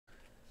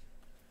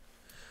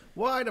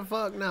Why the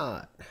fuck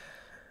not?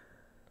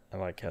 I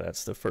like how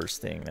that's the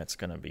first thing that's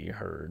gonna be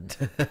heard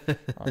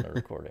on the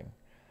recording.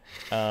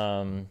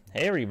 Hey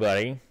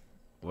everybody.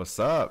 What's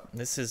up?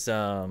 This is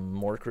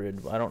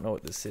Morkrid. I don't know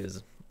what this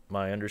is.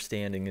 My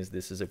understanding is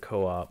this is a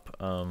co-op.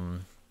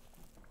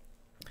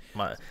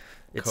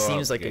 It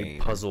seems like game.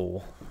 a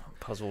puzzle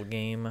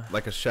game.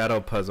 Like a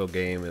shadow puzzle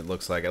game, it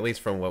looks like, at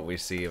least from what we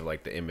see of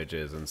like the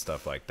images and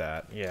stuff like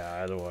that.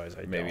 Yeah, otherwise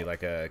I Maybe don't.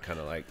 like a kind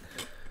of like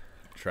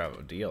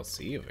travel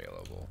DLC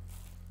available.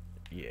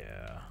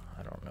 Yeah,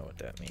 I don't know what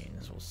that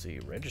means. We'll see.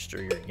 Register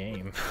your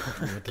game.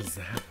 What does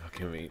that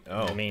fucking mean?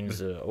 Oh, it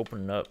means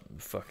open up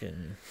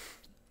fucking.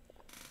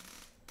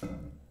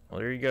 Well,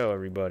 there you go,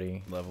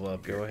 everybody. Level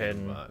up. Go ahead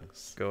and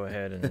box. Go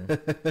ahead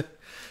and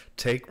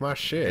take my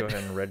shit. Go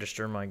ahead and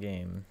register my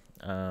game.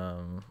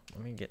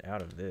 Let me get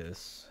out of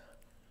this.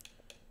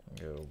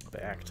 Go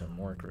back to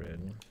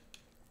Morkrid.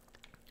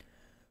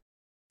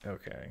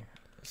 Okay,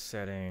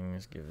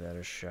 settings. Give that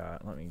a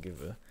shot. Let me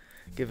give it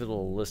a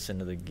little listen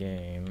to the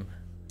game.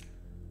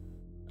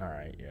 All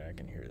right, yeah, I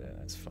can hear that.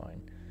 That's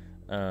fine.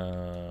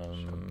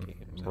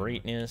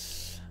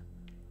 Brightness.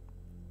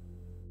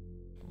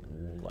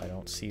 I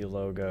don't see a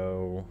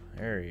logo.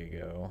 There you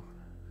go.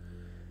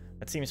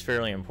 That seems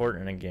fairly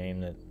important in a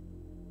game that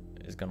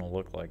is going to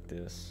look like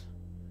this.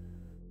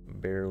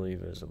 Barely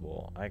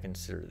visible. I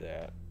consider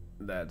that.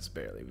 That's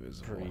barely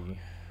visible.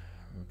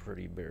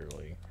 Pretty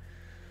barely.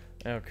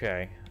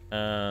 Okay.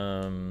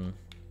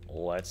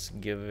 Let's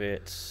give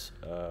it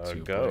a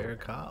go. Two-player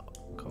co-op.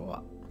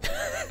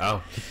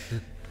 Oh.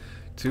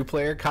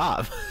 Two-player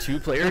cop.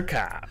 Two-player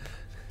cop.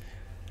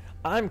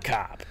 I'm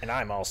cop, and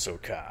I'm also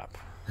cop.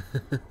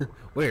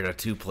 We're a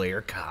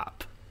two-player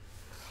cop.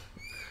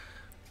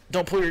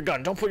 Don't pull your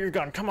gun. Don't pull your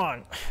gun. Come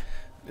on.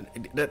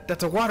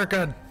 That's a water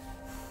gun.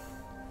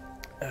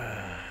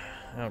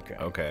 Okay.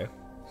 Okay.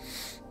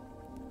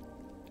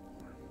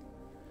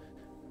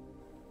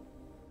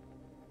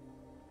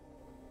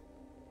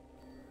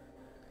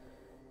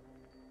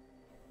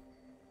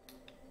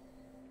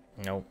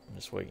 Nope.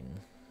 Just waiting.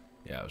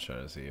 Yeah, I was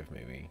trying to see if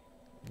maybe.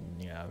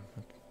 Yeah.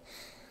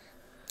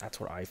 That's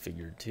what I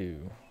figured too.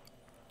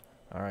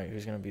 Alright,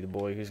 who's gonna be the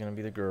boy? Who's gonna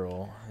be the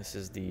girl? This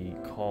is the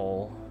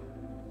call.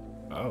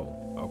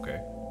 Oh, okay.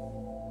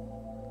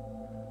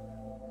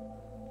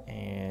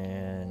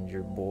 And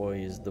your boy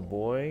is the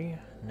boy?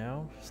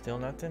 No? Still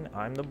nothing?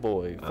 I'm the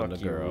boy. I'm Fuck the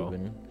you, girl.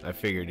 Ruben. I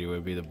figured you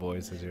would be the boy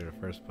since you're the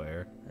first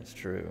player. That's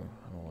true.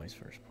 I'm always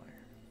first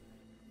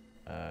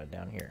player.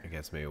 Down here. I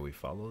guess maybe we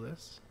follow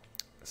this?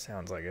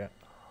 Sounds like it.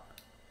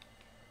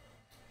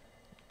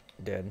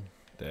 Dead.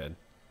 Dead.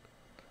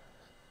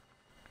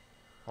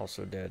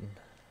 Also dead.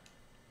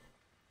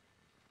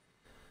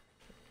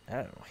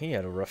 He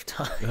had a rough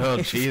time. Oh,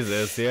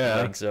 Jesus, yeah.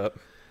 Legs up.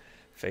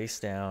 Face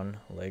down.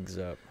 Legs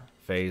up.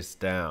 Face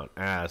down.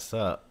 Ass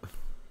up.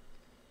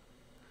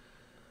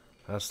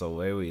 That's the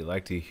way we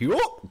like to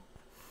heal.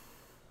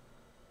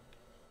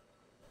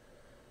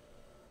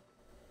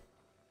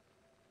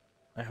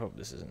 I hope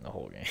this isn't the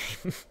whole game.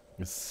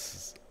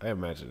 I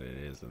imagine it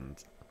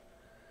isn't.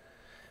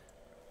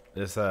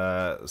 This,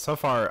 so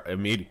far,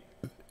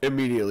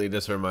 immediately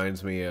this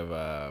reminds me of,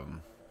 fuck,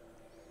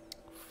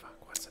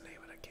 what's the name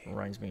of the game?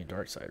 Reminds me of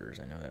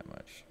Darksiders, I know that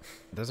much.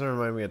 It doesn't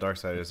remind me of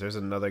Darksiders. There's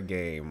another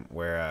game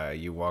where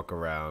you walk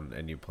around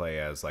and you play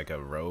as like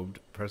a robed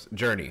person.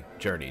 Journey,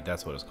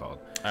 that's what it's called.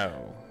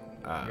 Oh,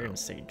 you're gonna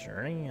say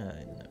Journey?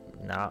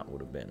 Not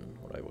would have been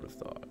what I would have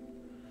thought.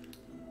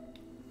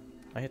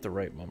 I hit the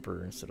right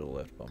bumper instead of the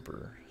left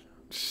bumper,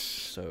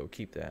 so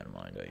keep that in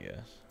mind, I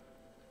guess.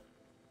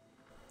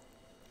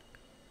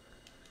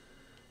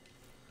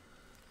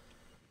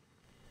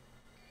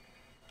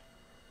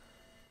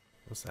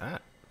 What's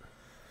that?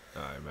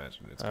 Oh, I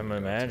imagine it's. I'm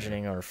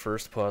imagining our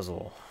first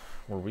puzzle,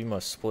 where we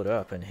must split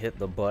up and hit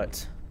the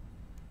butt.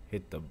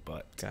 Hit the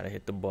butt. Gotta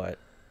hit the butt.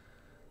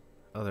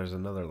 Oh, there's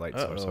another light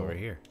source over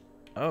here.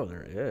 Oh,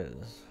 there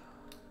is.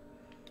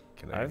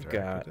 Can I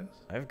interact with this?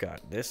 I've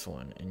got this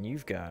one, and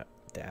you've got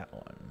that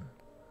one.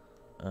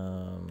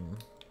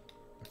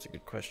 That's a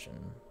good question.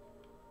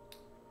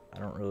 I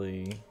don't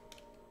really.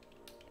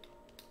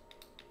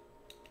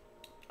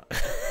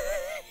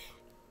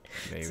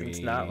 Maybe it's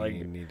not like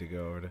you need to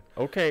go over to.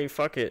 Okay,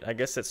 fuck it. I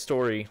guess that's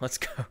story. Let's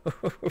go.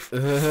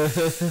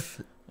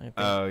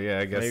 Oh yeah,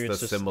 I guess the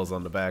just symbols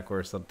on the back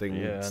were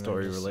something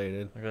story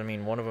related. I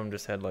mean, one of them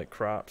just had like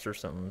crops or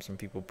something. Some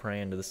people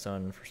praying to the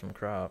sun for some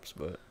crops,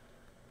 but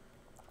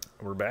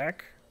we're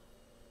back.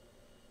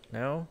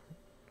 No,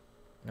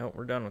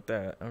 we're done with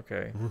that.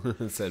 Okay.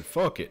 It said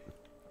fuck it.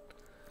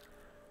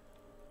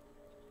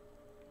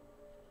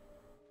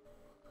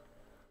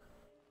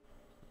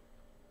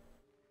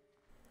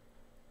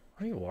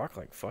 Why do you walk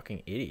like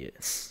fucking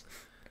idiots?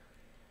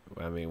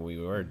 I mean, we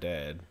were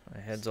dead. My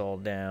head's all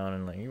down,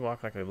 and like you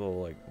walk like a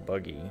little like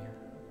buggy.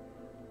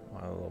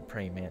 A little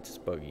praying mantis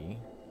buggy.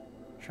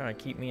 Trying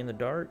to keep me in the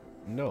dark?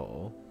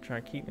 No.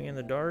 Trying to keep me in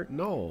the dark?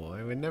 No,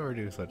 I would never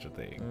do such a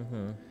thing.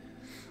 Mm-hmm.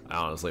 I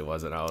honestly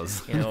wasn't. I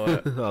was. You know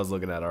what? I was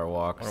looking at our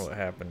walks. I wonder what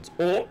happens.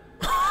 Oh!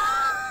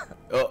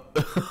 Oh.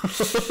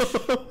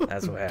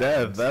 That's what happens.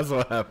 Death. That's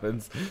what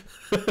happens.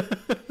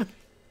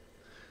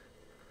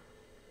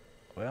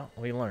 Well,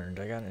 we learned.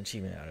 I got an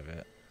achievement out of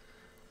it.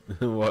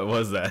 What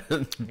was that?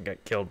 I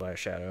got killed by a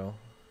shadow.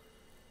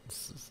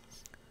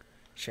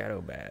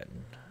 Shadow bad.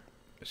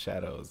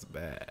 Shadow's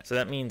bad. So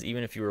that means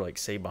even if you were like,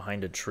 say,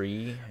 behind a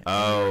tree.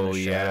 Oh,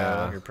 shadow,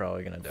 yeah. You're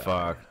probably gonna die.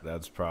 Fuck.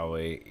 That's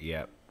probably,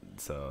 yep.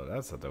 So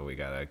that's something we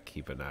gotta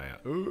keep an eye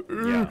out.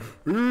 Yeah.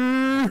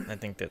 I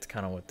think that's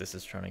kind of what this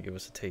is trying to give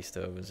us a taste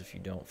of, is if you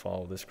don't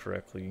follow this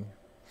correctly,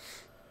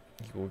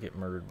 you will get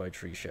murdered by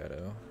tree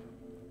shadow.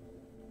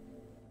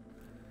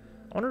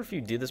 I wonder if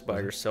you did this by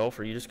yourself,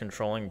 or are you just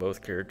controlling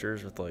both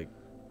characters with like...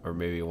 Or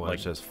maybe one's like,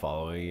 just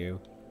following you.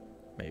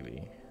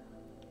 Maybe.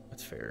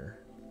 That's fair.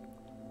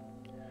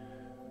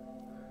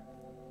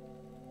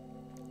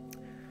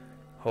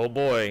 Oh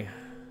boy.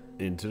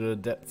 Into the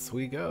depths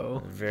we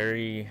go.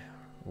 Very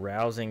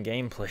rousing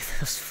gameplay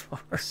thus far.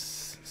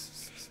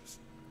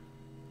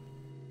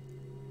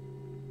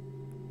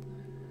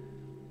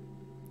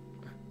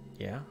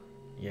 Yeah.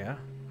 Yeah.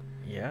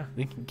 Yeah.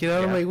 Get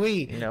out of my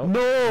way. No.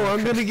 No,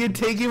 I'm gonna get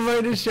taken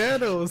by the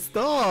shadow.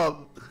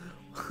 Stop.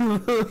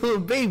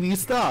 Baby,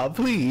 stop,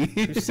 please.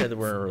 Who said that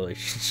we're in a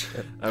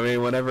relationship? I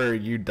mean, whenever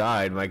you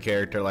died, my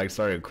character like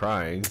started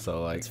crying,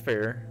 so like... It's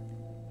fair.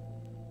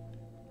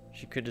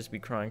 She could just be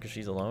crying because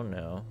she's alone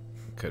now.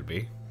 Could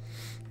be.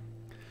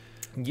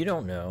 You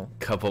don't know.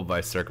 Coupled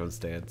by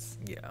circumstance.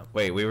 Yeah.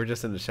 Wait, we were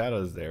just in the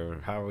shadows there.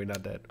 How are we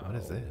not dead? What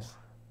is this?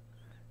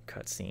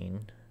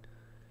 Cutscene.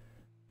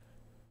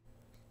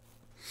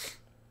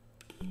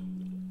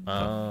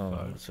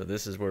 Fuck. So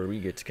this is where we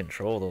get to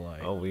control the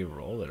light. Oh, we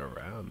roll it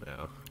around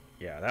now.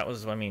 Yeah, that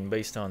was, I mean,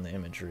 based on the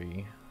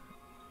imagery,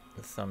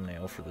 the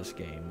thumbnail for this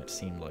game, it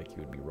seemed like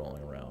you would be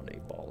rolling around a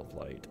ball of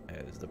light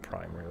as the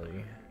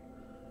primary.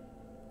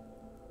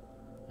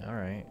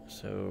 Alright,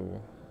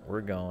 so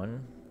we're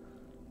going.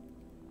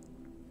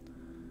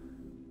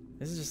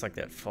 This is just like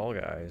that Fall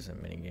Guys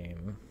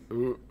minigame.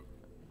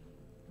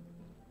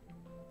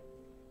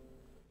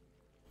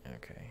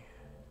 Okay.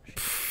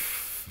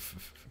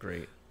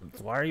 Great.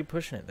 Why are you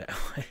pushing it that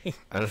way?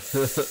 I don't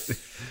know.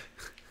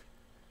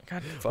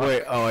 God fuck.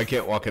 Wait, oh, I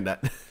can't walk in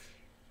that.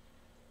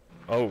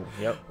 Oh,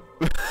 yep.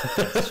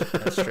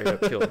 That straight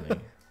up killed me.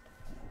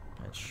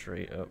 That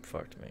straight up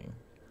fucked me.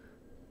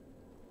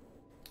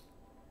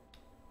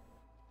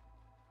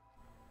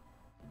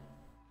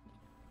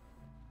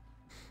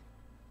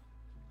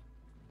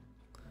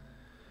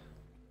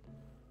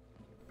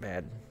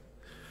 Bad.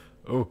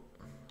 Oh.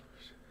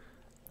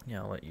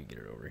 Yeah, I'll let you get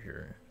it over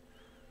here.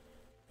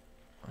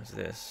 What's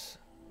this?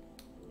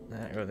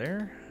 That go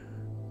there?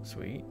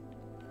 Sweet.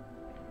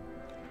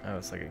 Oh,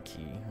 it's like a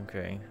key.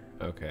 Okay.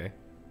 Okay.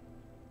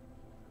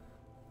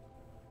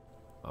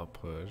 I'll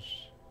push.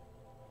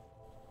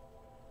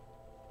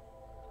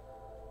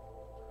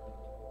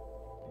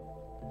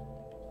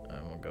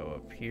 I'm gonna go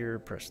up here,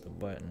 press the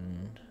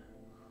button.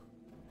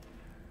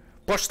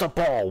 Push the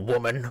ball,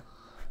 woman!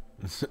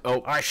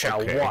 Oh, I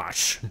shall okay.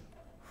 watch.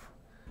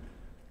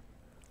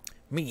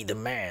 Me, the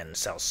man,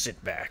 shall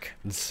sit back.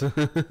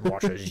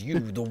 Watch as you,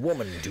 the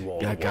woman, do all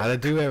the I work. gotta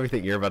do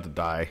everything. You're about to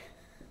die.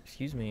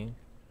 Excuse me.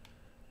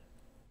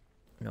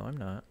 No, I'm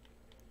not.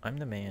 I'm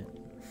the man.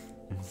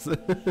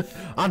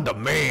 I'm the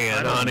man,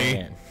 I'm the honey.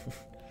 man.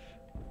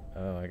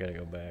 Oh, I gotta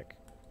go back.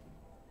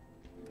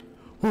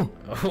 Oh.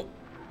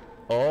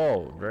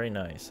 Oh, very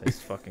nice. I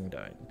just fucking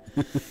died.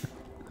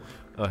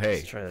 Oh, hey.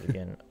 Let's try that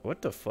again.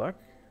 What the fuck?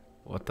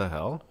 What the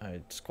hell? I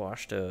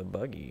squashed a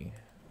buggy.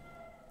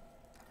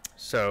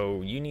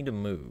 So, you need to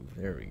move.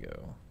 There we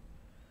go.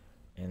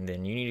 And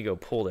then you need to go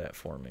pull that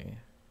for me.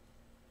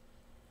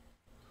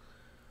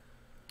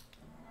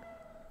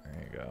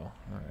 There you go.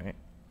 Alright.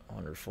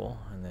 Wonderful.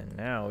 And then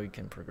now we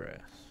can progress.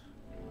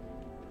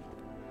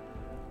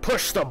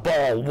 Push the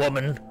ball,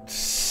 woman!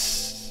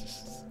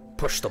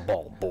 Push the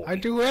ball, boy. I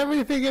do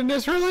everything in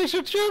this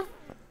relationship?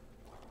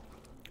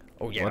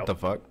 Oh, yeah. What the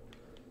fuck?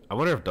 I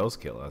wonder if those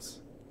kill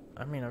us.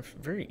 I mean, I've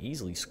very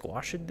easily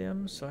squashed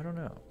them, so I don't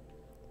know.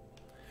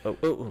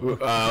 Oh.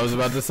 I was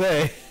about to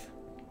say.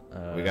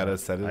 We gotta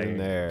set it in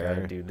there.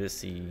 Gotta do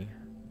this-y.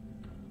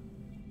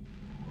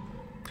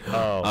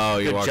 Oh,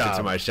 you good walked job.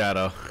 into my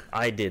shadow.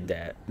 I did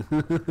that.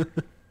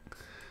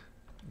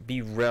 Be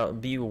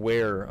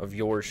aware of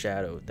your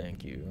shadow,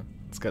 thank you.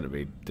 It's gonna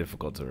be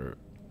difficult to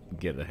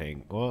get a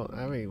hang. Well,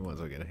 I mean,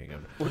 once I get a hang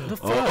of it. What the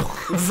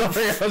fuck? Oh,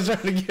 sorry, I was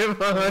trying to get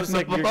my. It was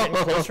like, you're getting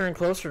closer and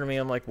closer to me.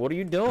 I'm like, what are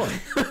you doing?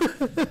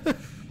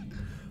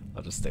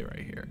 I'll just stay right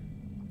here.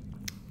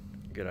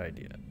 Good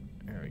idea.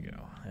 There we go.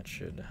 That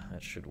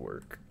should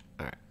work.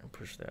 All right.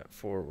 Push that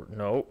forward.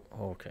 No.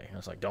 Okay. I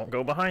was like, don't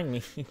go behind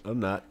me. I'm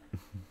not.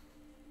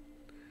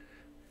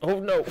 Oh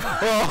no.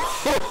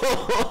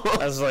 I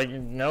was like,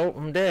 nope,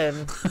 I'm dead.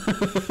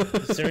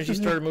 As soon as you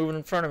started moving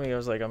in front of me, I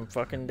was like, I'm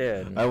fucking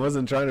dead. I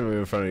wasn't trying to move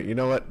in front of you. You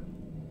know what?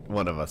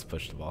 One of us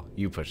pushed the ball.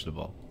 You pushed the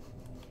ball.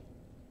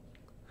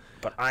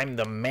 But I'm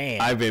the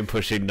man. I've been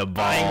pushing the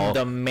ball I'm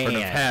the man. for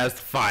the past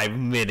 5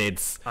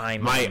 minutes.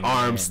 I'm My the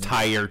arm's man.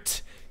 tired.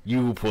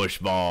 You push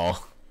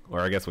ball. Or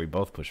I guess we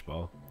both push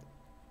ball.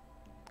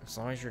 As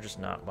long as you're just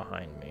not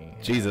behind me.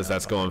 Jesus,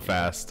 that's going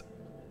fast.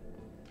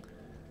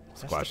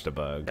 Squash the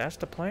bug. That's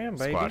the plan,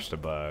 baby. Squash the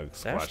bug.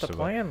 That's the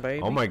plan,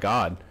 baby. Oh my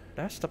god.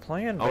 That's the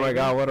plan, baby. Oh my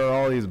god, what are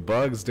all these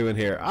bugs doing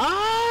here?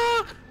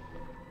 Ah!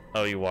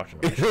 Oh, you watching?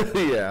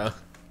 Yeah.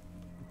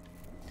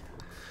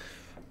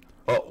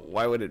 Oh,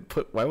 why would it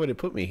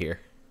put me here?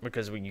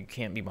 Because you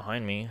can't be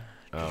behind me.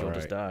 Because Oh, you'll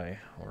just right. die.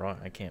 Or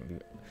I can't be.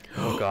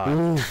 Oh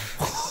god.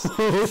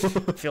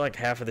 I feel like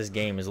half of this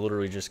game is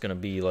literally just gonna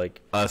be like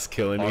Us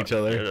killing each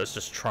other. It's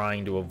just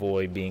trying to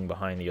avoid being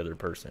behind the other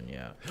person.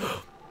 Yeah.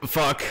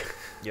 Fuck.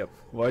 Yep.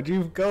 Why'd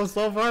you go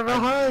so far I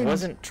behind?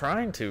 wasn't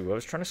trying to. I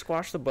was trying to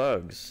squash the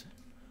bugs.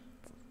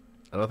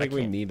 I don't think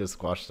we can't- need to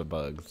squash the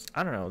bugs.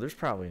 I don't know. There's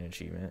probably an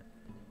achievement.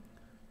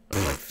 I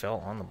like fell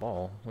on the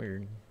ball.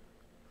 Weird.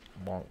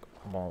 Bonk,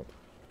 bonk.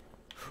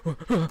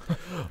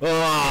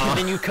 Oh,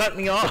 Then you cut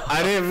me off.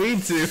 I didn't mean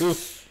to.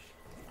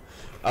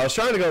 I was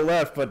trying to go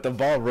left, but the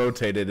ball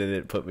rotated and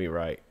it put me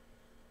right.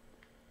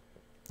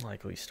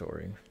 Likely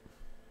story.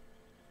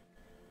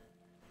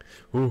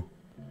 Ooh.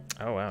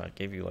 Oh wow, it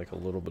gave you like a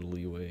little bit of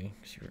leeway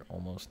because you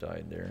almost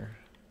died there.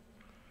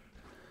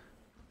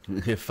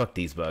 Fuck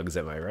these bugs,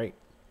 am I right?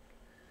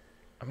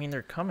 I mean,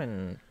 they're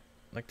coming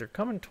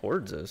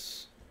towards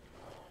us.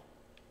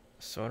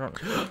 So I don't.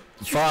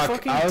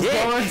 Fuck, I was dick.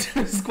 going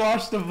to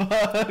squash the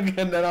bug,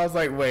 and then I was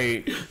like,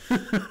 wait.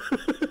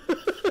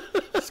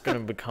 It's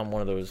gonna become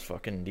one of those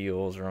fucking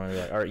deals where I'm gonna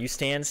be like, all right, you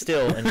stand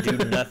still and do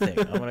nothing.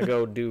 I'm gonna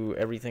go do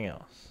everything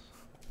else.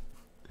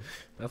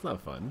 That's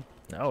not fun.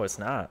 No, it's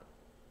not.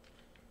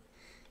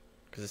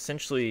 Because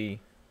essentially,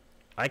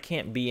 I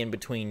can't be in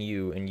between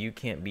you, and you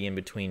can't be in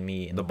between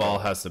me and The ball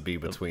has to be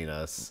between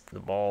us. The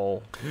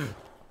ball.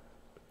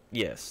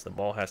 Yes, the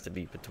ball has to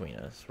be between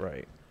us,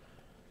 right?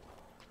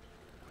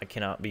 I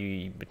cannot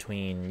be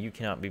between. You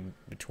cannot be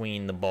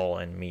between the ball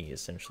and me,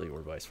 essentially,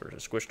 or vice versa.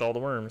 Squished all the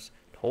worms.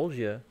 Told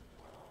you.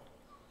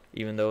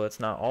 Even though it's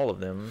not all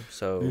of them,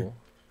 so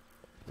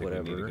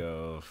whatever. We need to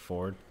go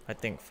forward. I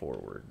think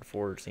forward.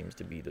 Forward seems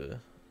to be the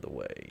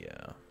way.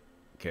 Yeah.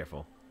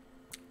 Careful.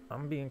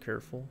 I'm being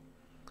careful.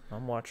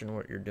 I'm watching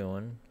what you're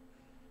doing.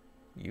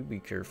 You be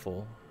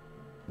careful.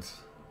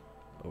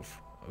 Oof,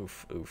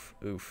 oof, oof,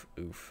 oof,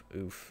 oof,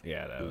 oof.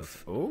 Yeah, that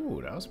oof. was.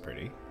 Ooh, that was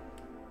pretty.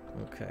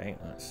 Okay,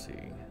 let's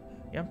see.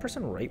 Yeah, I'm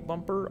pressing right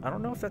bumper. I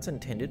don't know if that's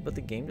intended, but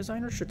the game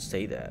designer should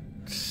say that.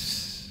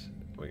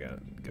 We gotta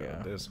go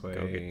Yeah, this way.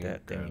 go get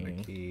that grab the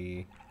thingy.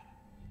 key.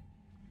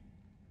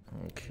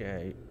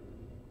 Okay.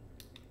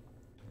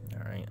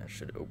 Alright, I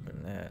should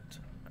open that.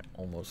 I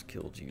almost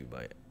killed you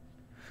by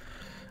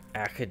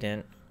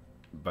accident.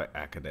 By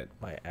accident.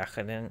 By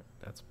accident.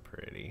 That's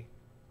pretty.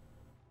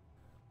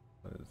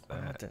 What is I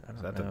that? don't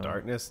Is that the know.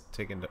 darkness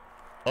taking the...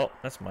 Oh,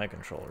 that's my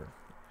controller.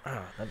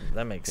 Ah,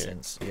 that makes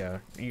sense. Yeah,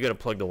 you gotta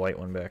plug the white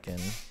one back in.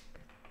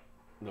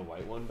 The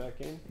white one back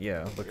in?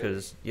 Yeah,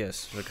 because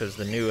because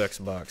the new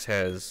Xbox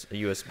has a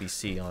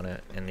USB-C on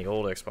it, and the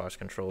old Xbox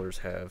controllers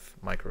have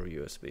micro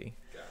USB.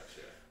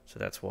 Gotcha. So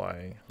that's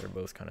why they're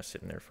both kind of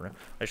sitting there for now.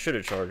 I should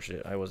have charged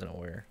it. I wasn't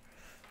aware.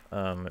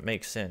 It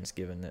makes sense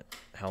given that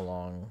how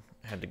long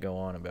I had to go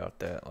on about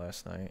that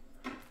last night.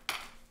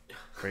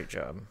 Great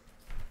job.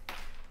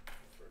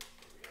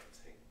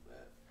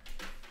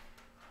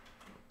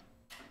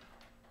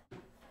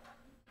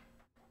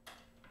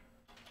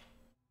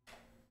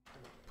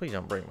 Please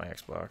don't break my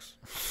Xbox.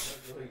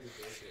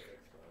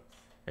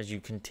 As you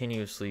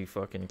continuously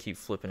fucking keep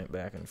flipping it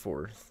back and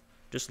forth.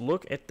 Just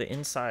look at the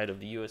inside of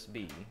the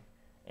USB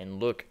and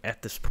look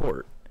at this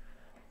port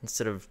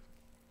instead of...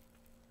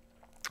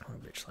 I'm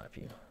gonna bitch slap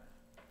you.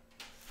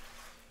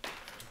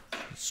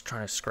 Just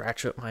trying to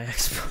scratch up my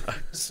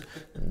Xbox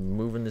and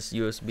moving this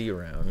USB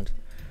around.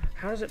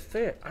 How does it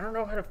fit? I don't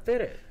know how to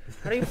fit it.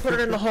 How do you put it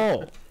in the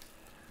hole?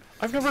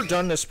 I've never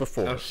done this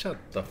before. Oh, shut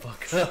the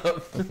fuck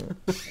up.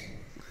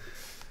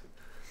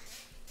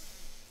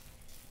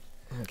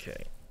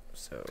 Okay,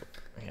 so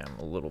yeah, I'm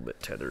a little bit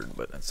tethered,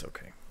 but that's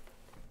okay.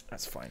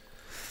 That's fine.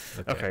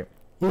 Okay,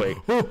 wait.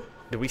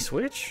 Did we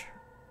switch?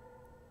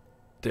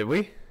 Did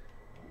we?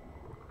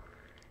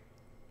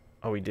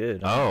 Oh, we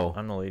did. Oh.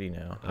 I'm the lady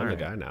now. I'm the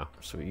guy now.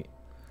 Sweet.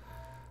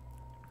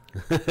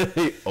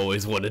 He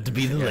always wanted to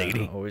be the Yeah,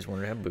 lady. I always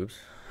wanted to have boobs.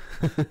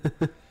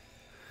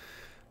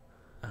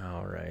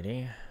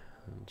 Alrighty.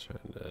 I'm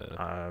trying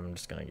to... I'm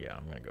just gonna,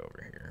 I'm gonna go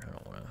over here. I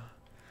don't wanna.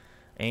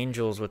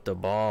 Angels with the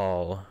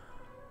ball.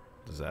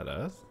 Is that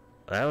us?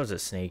 That was a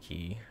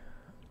snaky.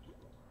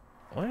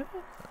 What?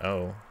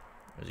 Oh.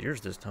 It was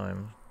yours this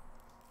time.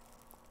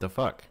 The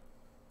fuck?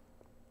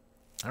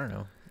 I don't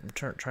know.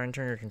 Try and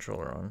turn your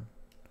controller on.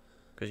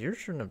 Because yours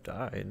shouldn't have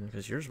died.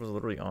 Because yours was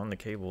literally on the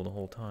cable the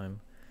whole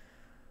time.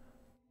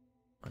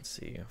 Let's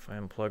see. If I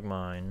unplug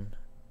mine.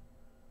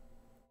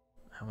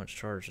 How much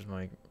charge does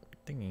my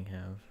thingy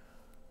have?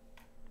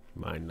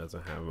 Mine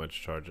doesn't have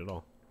much charge at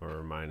all.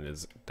 Or mine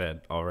is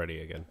dead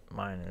already again.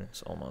 Mine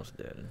is almost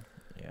dead.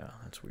 Yeah,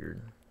 that's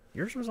weird.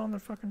 Yours was on the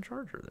fucking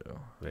charger, though.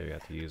 Maybe I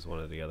have to use one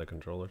of the other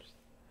controllers.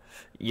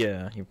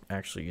 Yeah, you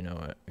know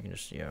what? You can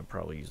just,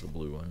 probably use the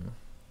blue one.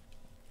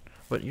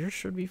 but yours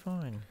should be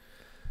fine.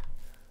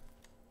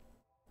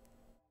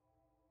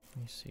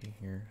 Let me see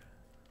here.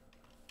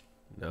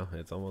 No,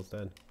 it's almost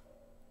dead.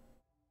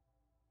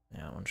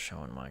 Yeah, that one's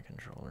showing my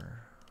controller.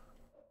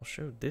 I'll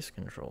show this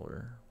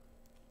controller.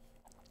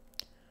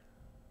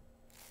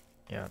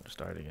 Yeah, it just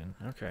died again.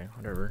 Okay,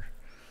 whatever.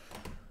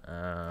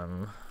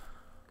 I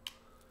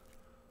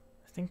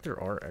think there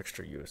are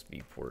extra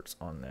USB ports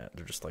on that.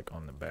 They're just like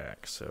on the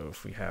back. So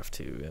if we have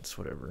to, it's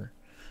whatever.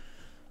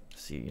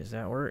 Let's see, does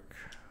that work?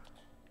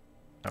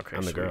 Okay,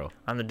 I'm the sweet. girl.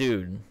 I'm the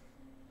dude.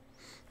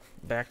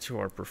 Back to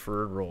our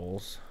preferred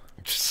roles.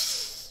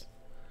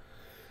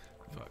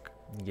 Fuck.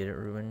 You get it,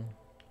 Ruben?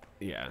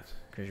 Yeah.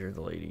 Because you're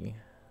the lady.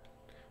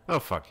 Oh,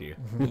 fuck you.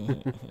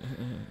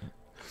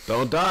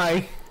 Don't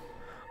die.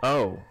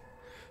 Oh.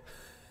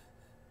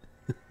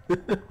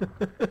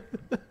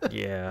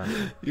 Yeah.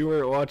 You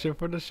weren't watching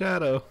for the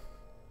shadow.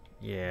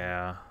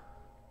 Yeah.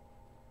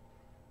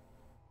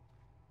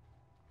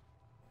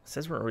 It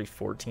says we're already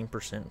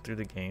 14% through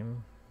the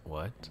game.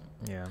 What?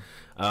 Yeah.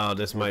 Oh,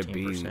 this might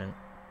be 14%.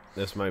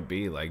 this might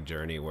be like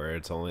Journey where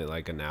it's only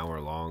like an hour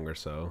long or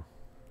so.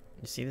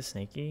 You see the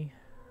snaky?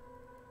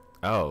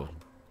 Oh,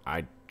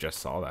 I just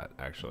saw that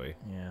actually.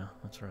 Yeah,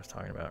 that's what I was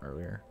talking about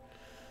earlier.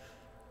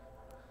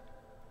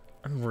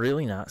 I'm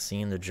really not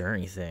seeing the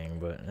Journey thing,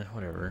 but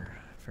whatever.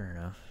 Fair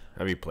enough.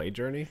 Have you played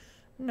Journey?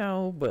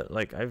 No, but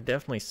like I've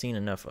definitely seen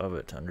enough of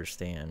it to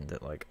understand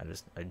that like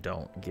I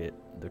don't get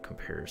the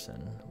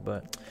comparison.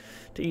 But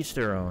to each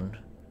their own.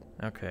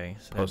 Okay.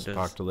 So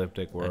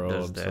Post-apocalyptic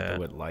world, that. something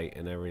with light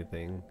and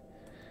everything.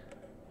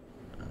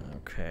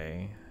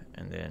 Okay.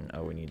 And then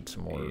we need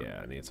some more.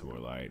 Yeah, I need some more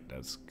light.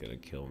 That's gonna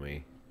kill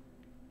me.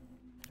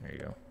 There you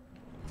go.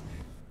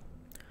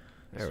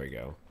 There we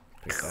go.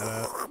 Pick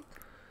that up.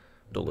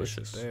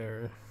 Delicious.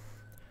 There.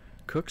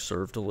 Cook,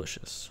 serve,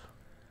 delicious.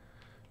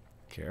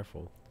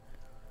 Careful.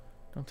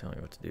 Don't tell me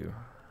what to do.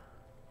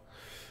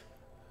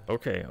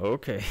 Okay,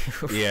 okay.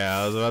 Yeah,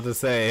 I was about to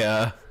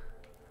say,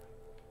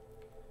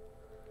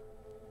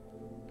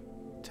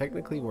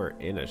 technically we're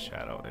in a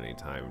shadow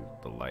anytime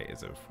the light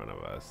is in front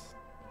of us.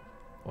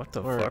 What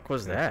the fuck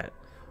was that?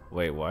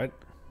 Wait, what?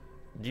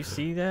 Did you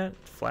see that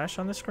flash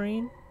on the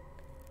screen?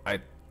 I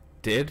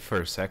did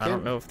for a second. I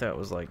don't know if that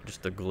was like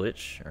just a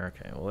glitch.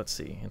 Okay, well let's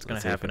see. It's gonna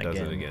Let's see if happen it does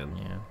again. it again.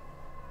 Yeah.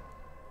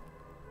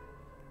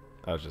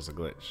 That was just a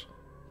glitch.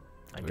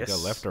 I We guess go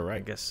left or right? I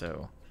guess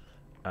so.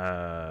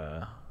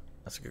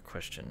 That's a good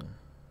question.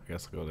 I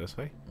guess I'll go this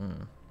way.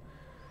 Mm.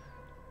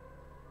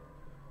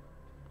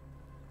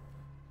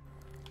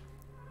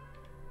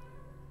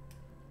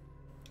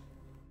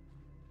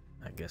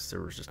 I guess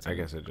there was just. I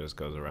guess it just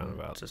goes around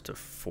about. Just a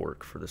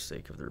fork for the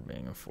sake of there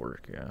being a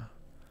fork. Yeah.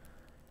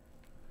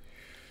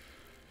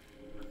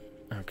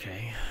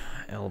 Okay,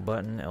 L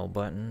button, L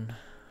button.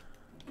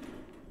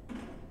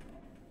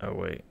 Oh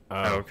wait.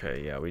 Oh.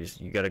 Okay, yeah.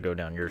 You gotta go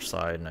down your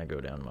side, and I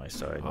go down my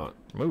side.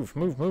 Move,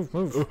 move, move,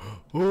 move.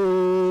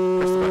 Ooh.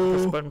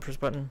 Press the button. Press the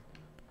button.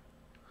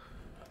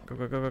 Press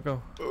the button. Go, go, go, go,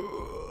 go.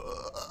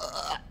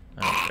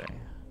 Okay.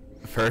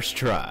 First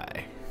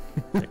try.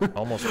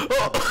 Almost.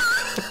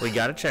 We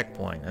got a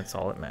checkpoint. That's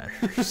all that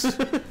matters.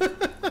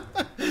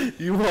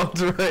 You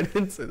walked right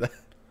into that.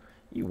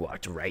 You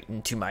walked right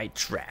into my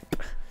trap.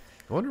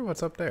 I wonder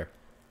what's up there.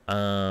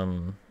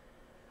 I'm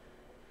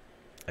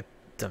I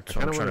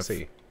kind of want to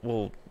see.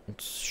 Well,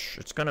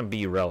 it's gonna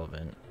be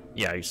relevant.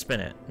 Yeah, you spin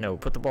it. No,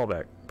 put the ball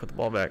back. Put the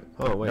ball back.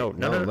 Oh wait,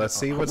 no. Let's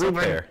see what's up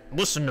there.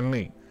 Listen to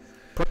me.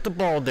 Put the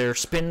ball there.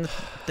 Spin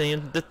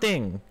the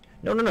thing.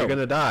 No, no, no. You're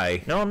gonna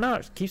die. No, I'm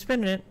not. Keep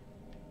spinning it.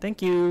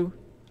 Thank you.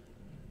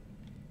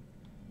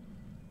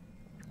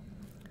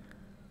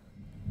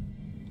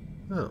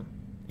 Oh.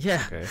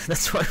 Yeah, Okay.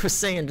 that's what I was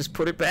saying. Just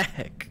put it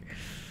back.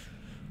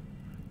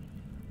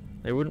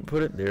 They wouldn't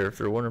put it there if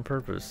there wasn't a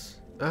purpose.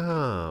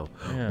 Oh.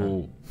 Yeah.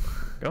 Ooh.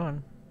 Go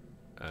on.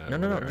 No,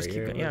 no, no. where Just are keep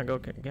you? going. Yeah, go.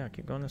 Yeah,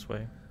 keep going this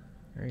way.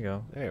 There you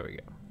go. There we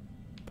go.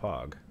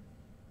 Pog.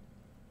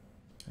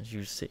 As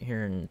you sit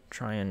here and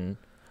try and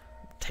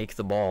take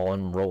the ball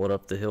and roll it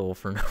up the hill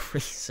for no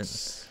reason.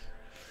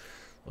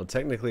 Well,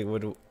 technically,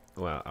 well,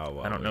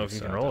 I don't know if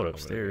you can roll it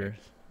upstairs.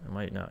 It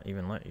might not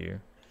even let you.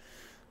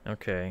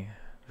 Okay.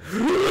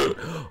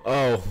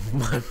 Oh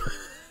my.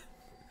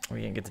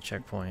 We didn't get the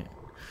checkpoint.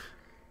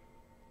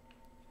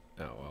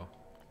 Oh well.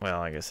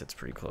 Well, I guess it's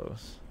pretty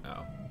close.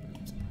 Oh.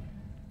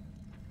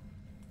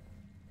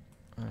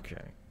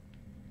 Okay.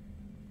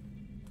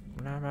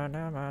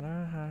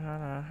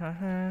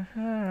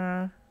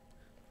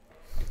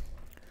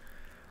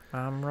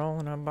 I'm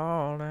rolling a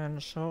ball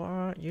and so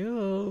are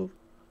you.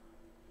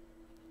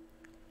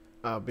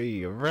 I'll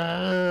be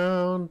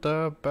around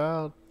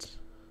about.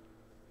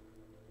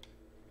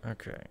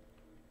 Okay.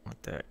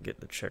 Let that get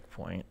the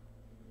checkpoint.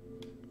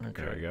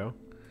 Okay. There we go.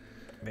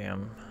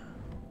 Bam.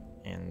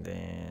 And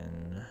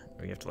then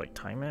we have to like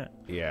time it.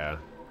 Yeah.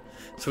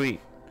 Sweet.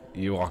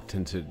 You walked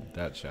into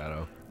that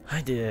shadow.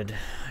 I did.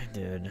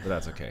 But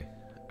that's okay.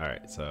 All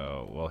right,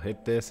 so we'll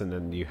hit this, and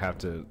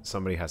then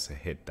somebody has to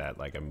hit that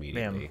like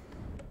immediately.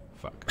 Bam.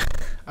 Fuck.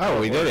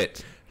 Oh, we did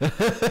it.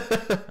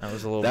 That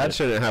was a little. That bit,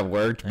 shouldn't have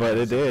worked, but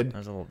it did. That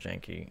was a little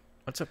janky.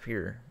 What's up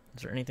here?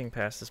 Is there anything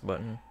past this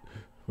button?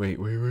 Wait.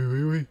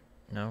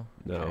 No.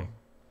 No. Okay.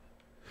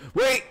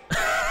 Wait.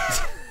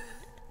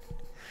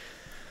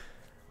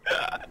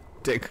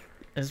 Dick.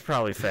 It's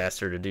probably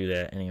faster to do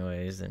that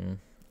anyways than...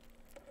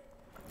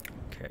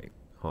 Okay.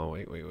 Oh,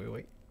 wait.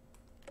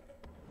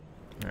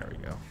 There we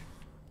go.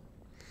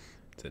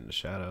 It's in the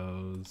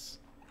shadows.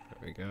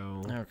 There we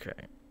go. Okay.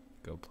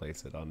 Go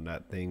place it on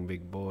that thing,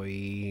 big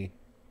boy.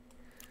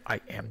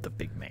 I am the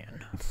big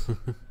man.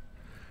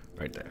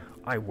 Right there.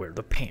 I wear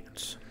the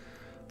pants.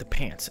 The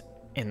pants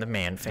in the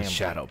man family. The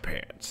shadow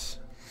pants.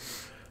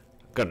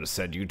 Gonna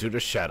send you to the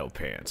shadow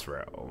pants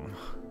realm.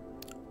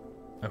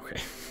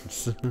 Okay.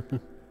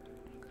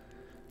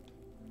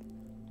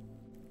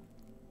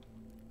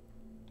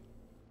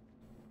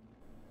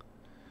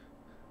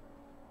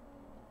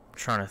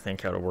 Trying to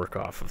think how to work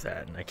off of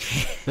that, and I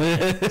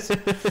can't.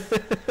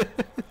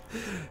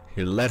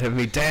 You're letting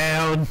me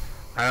down.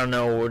 I don't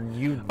know what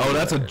you do. Oh,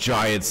 that's a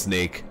giant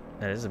snake.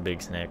 That is a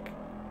big snake.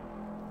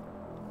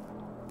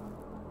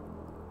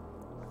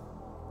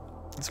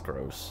 That's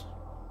gross.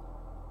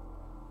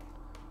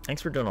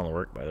 Thanks for doing all the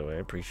work, by the way. I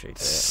appreciate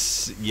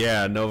that.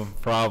 Yeah, no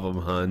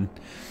problem, hun.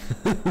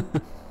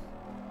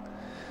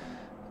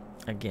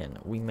 Again,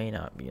 we may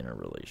not be in a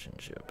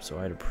relationship, so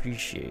I'd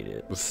appreciate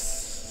it. You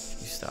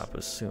stop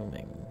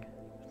assuming.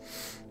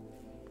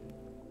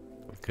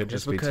 Could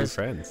just be two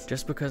friends.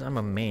 Just because I'm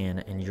a man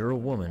and you're a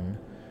woman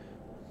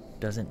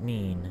doesn't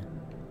mean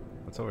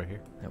What's over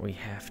here? that we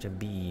have to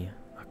be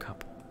a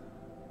couple.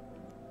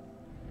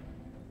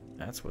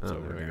 That's what's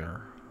over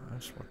there.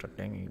 That's what the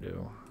thingy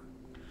do.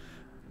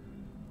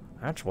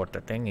 That's what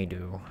the thingy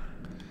do.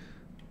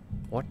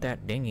 What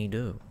that dingy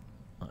do?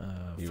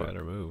 You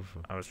better move.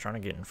 I was trying to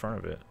get in front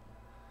of it.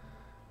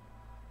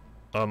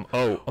 Oh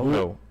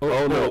no.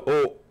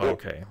 No.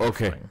 Okay.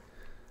 Okay. Fine.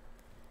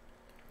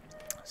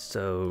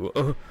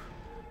 So.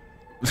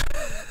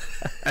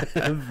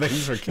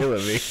 Thanks for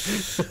killing me.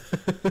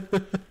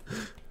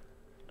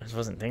 I just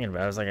wasn't thinking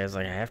about it. I was like,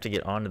 I have to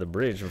get onto the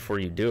bridge before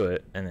you do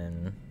it, and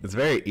then. It's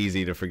very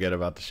easy to forget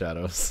about the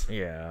shadows.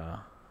 Yeah.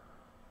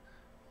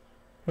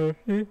 You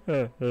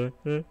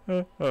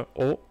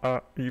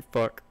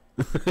fuck.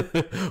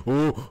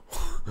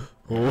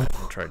 I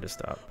tried to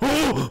stop.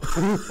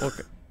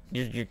 Okay.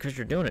 Because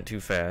you're doing it too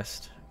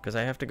fast. Because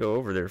I have to go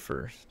over there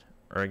first.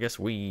 Or I guess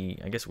we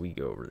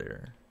go over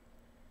there.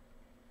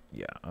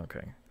 Yeah,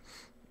 okay.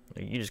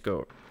 You just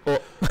go. Oh,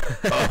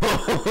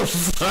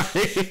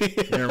 sorry.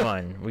 Never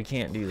mind. We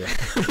can't do that.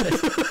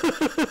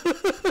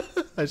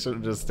 I should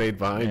have just stayed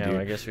behind you.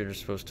 I guess we're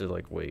just supposed to,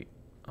 like, wait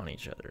on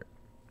each other.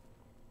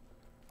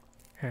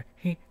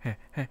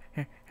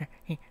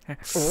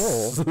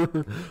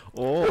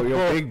 Oh,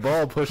 your big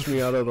ball pushed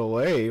me out of the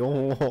way.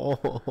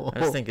 Oh. I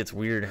just think it's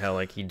weird how,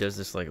 like, he does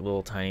this, like,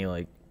 little tiny,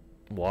 like,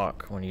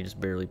 walk when you just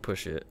barely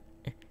push it.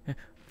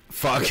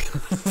 Fuck.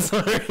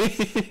 Sorry.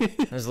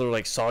 I just literally,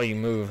 like, saw you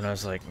move, and I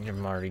was like,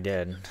 I'm already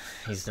dead.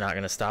 He's not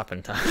gonna stop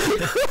in time.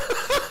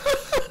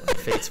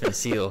 Fate's been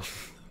sealed.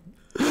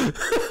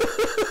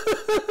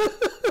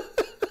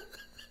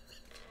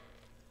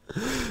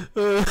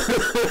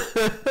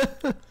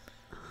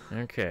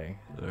 Okay.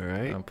 All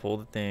right. I'll pull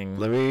the thing.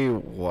 Let me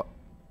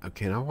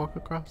can I walk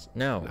across?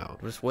 No.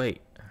 Just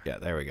wait. Yeah,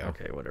 there we go.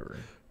 Okay, whatever.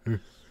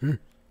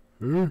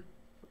 Go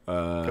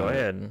Go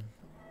ahead.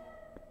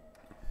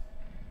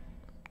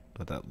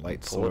 Let that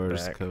light Pull it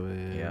source back. come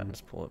in. Yeah,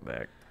 just pull it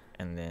back.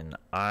 And then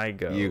I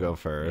go. You go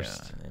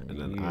first. Yeah, and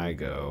then I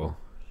go.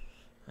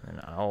 And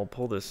then I'll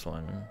pull this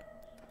one.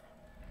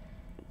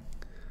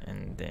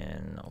 And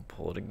then I'll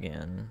pull it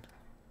again.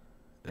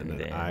 And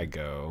then I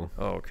go.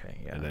 Oh,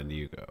 okay, yeah. And then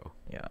you go.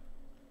 Yeah.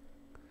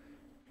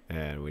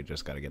 And we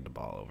just got to get the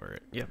ball over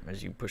it. Yep,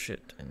 as you push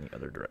it in the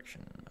other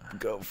direction.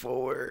 Go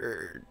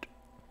forward.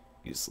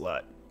 You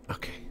slut.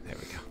 Okay, there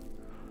we go.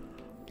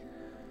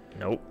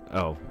 Nope.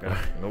 Oh.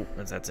 Nope,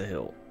 that's a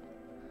hill.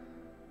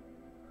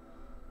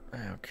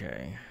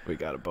 Okay. We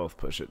got to both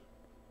push it.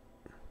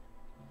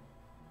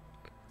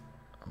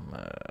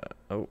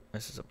 Oh,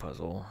 this is a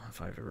puzzle,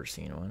 if I've ever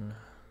seen one.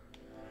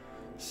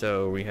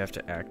 So we have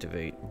to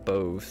activate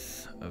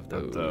both of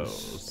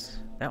those.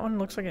 That one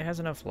looks like it has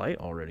enough light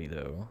already,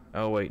 though.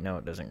 Oh, wait, no,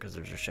 it doesn't, because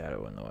there's a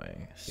shadow in the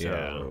way. So...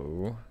 Yeah.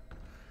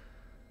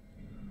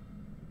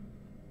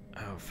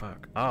 Oh,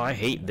 fuck. Oh, I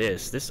hate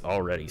this. This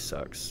already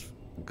sucks.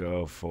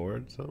 Go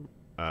forward some.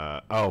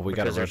 Oh, we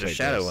got to rotate. Because there's a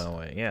shadow this. in the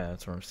way. Yeah,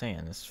 that's what I'm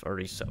saying. This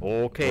already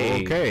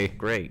okay. Okay.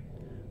 Great.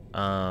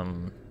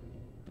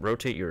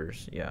 Rotate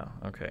yours. Yeah.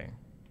 Okay.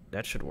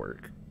 That should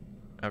work.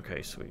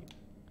 Okay. Sweet.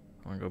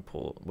 I'm gonna go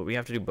pull, but we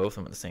have to do both of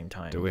them at the same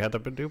time. Do we have to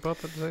do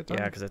both at the same time?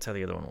 Yeah, because that's how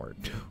the other one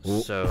worked.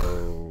 Ooh.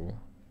 So.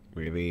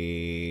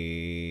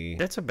 Really.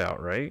 That's about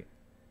right.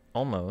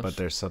 Almost. But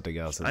there's something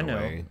else in the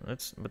way.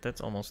 But that's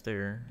almost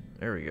there.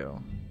 There we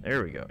go.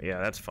 There we go. Yeah,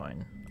 that's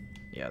fine.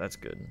 Yeah, that's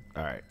good.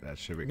 All right, that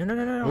should be. No.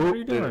 Ooh, What are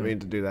you doing? Didn't mean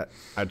to do that.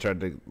 I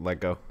tried to let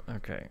go.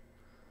 Okay.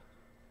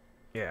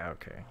 Yeah.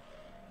 Okay.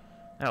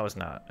 That was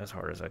not as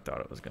hard as I thought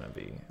it was gonna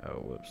be. Oh,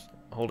 whoops.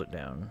 Hold it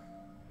down.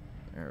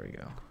 There we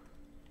go.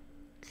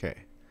 Okay.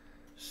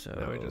 So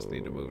Now we just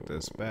need to move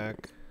this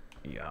back.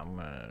 Yeah, I'm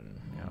gonna.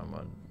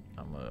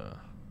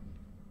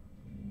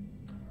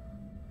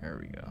 There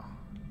we go.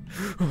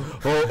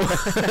 Oh.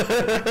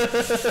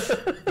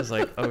 I was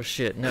like, oh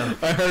shit, no.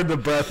 I heard the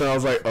breath and I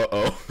was like,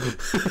 uh-oh.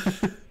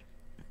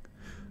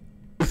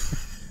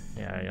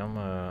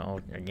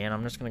 Yeah,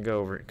 I'm just gonna go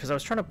over it because I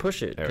was trying to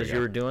push it because you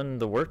were doing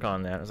the work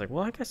on that. I was like,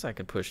 well, I guess I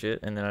could push it,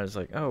 and then I was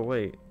like, oh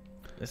wait,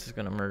 this is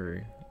gonna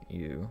murder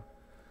you.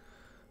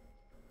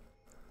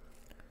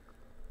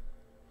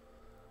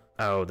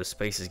 Oh, the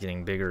space is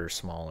getting bigger or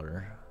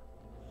smaller.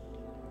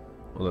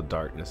 Well, the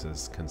darkness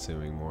is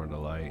consuming more of the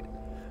light.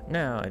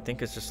 No, I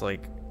think it's just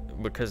like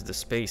because the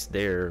space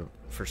there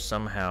for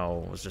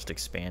somehow was just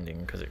expanding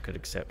because it could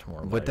accept more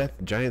light. Would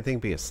that giant thing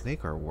be a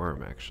snake or a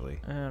worm, actually?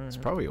 It's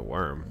probably a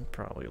worm.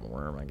 Probably a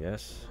worm, I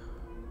guess.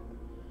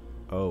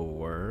 Oh,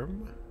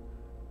 worm?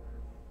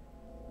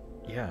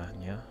 Yeah.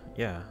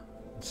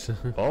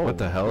 Oh, what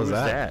the hell is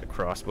that?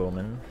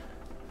 Crossbowman.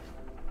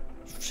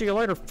 See you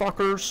later,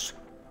 fuckers.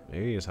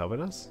 Maybe he's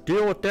helping us?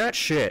 Deal with that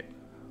shit.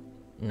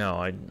 No,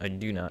 I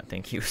do not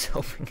think he was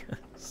helping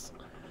us.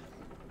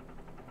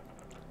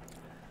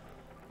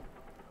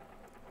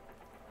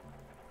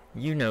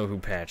 You know who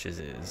Patches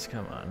is.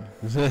 Come on.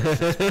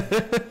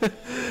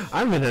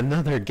 I'm in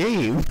another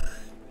game.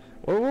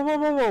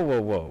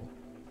 Whoa.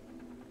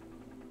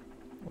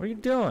 What are you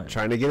doing?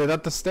 Trying to get it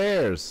up the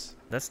stairs.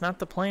 That's not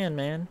the plan,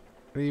 man.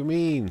 What do you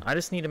mean? I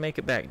just need to make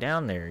it back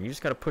down there. You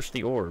just gotta push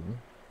the orb.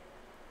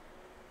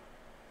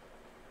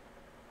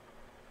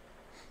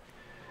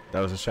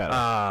 That was a shadow.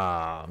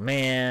 Ah,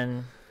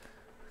 man.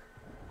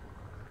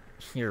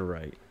 You're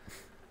right.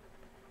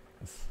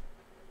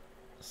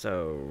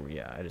 So,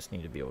 yeah, I just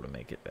need to be able to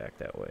make it back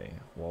that way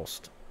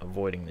whilst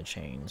avoiding the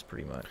chains,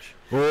 pretty much.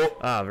 Oh.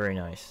 Ah, very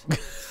nice.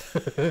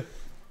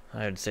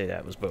 I'd say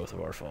that was both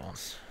of our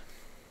faults.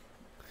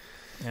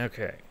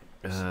 Okay.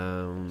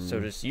 So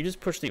you just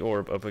push the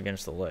orb up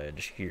against the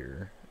ledge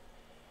here.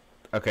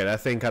 Okay,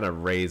 that thing kind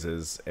of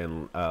raises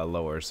and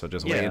lowers, so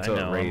just wait until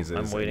it raises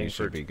I'm waiting and you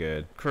should be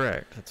good.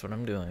 Correct. That's what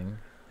I'm doing.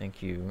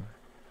 Thank you.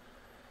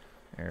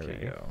 There we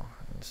Okay. go.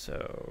 And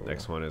so...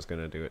 Next one is going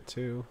to do it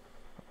too.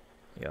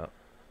 Yep.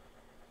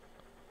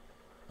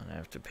 And I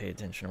have to pay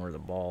attention where the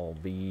ball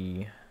will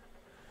be.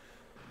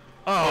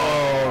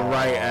 Oh,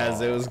 right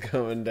as it was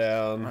coming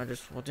down. I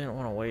just didn't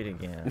want to wait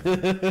again.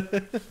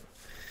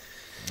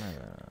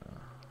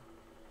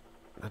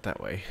 Not that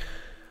way.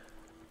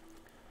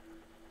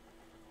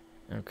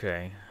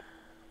 Okay.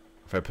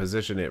 If I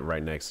position it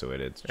right next to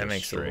it, it's just That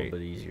makes straight. it a little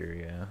bit easier,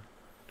 yeah.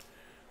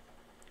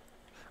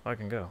 Oh, I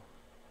can go.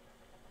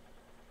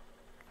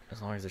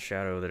 As long as the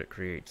shadow that it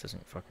creates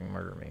doesn't fucking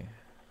murder me.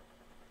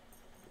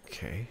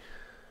 Okay.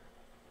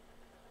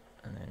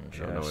 And then I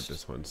don't know what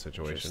this one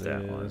situation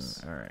that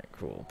is. one. Alright,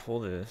 cool.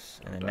 Pull this,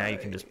 and then I'll now you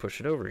can die. just push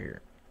it over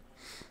here.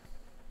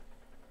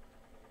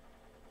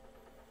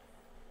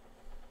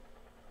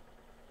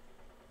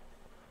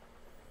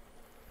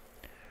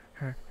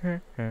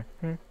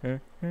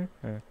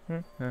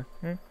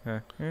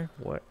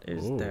 What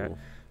is that? Ooh.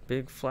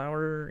 Big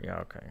flower? Yeah,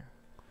 okay.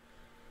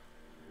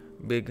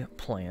 Big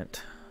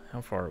plant.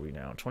 How far are we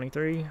now?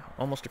 23?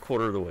 Almost a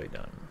quarter of the way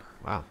done.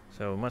 Wow.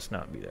 So it must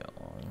not be that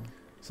long.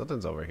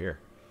 Something's over here.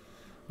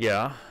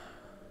 Yeah.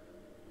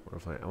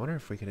 I wonder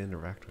if we can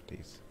interact with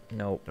these.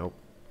 Nope. Nope.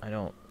 I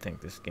don't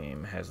think this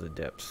game has the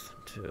depth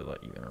to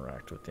let you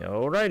interact with them.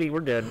 Alrighty,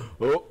 we're dead.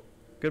 Oh.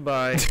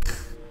 Goodbye.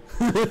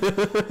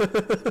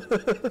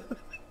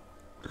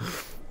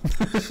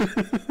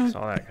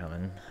 Saw that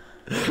coming.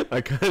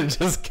 I kind of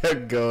just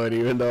kept going,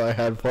 even though I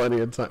had plenty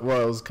of time. Well,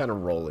 I was kind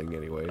of rolling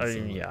anyway. So.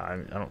 Yeah,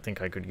 I don't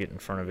think I could get in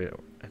front of it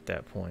at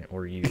that point,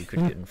 or you could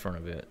get in front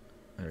of it.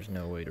 There's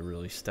no way to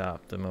really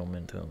stop the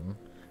momentum.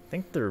 I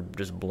think they're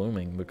just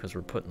blooming because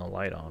we're putting the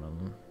light on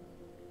them.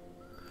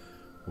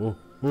 Whoa,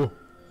 whoa,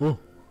 whoa.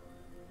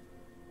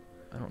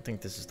 I don't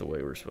think this is the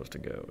way we're supposed to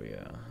go.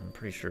 Yeah, I'm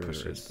pretty sure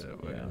Push it's it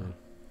that way. Yeah.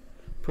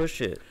 Push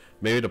it.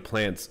 Maybe the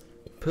plants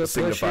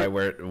signify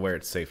where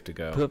it's safe to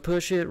go.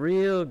 Push it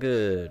real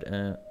good.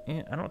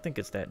 Yeah, I don't think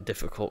it's that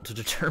difficult to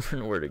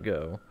determine where to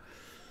go.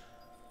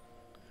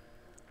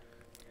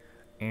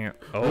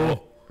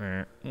 Oh.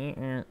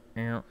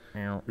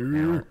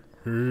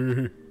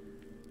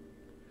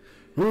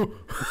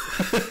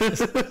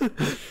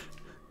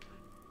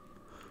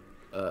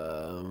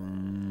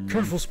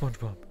 Careful,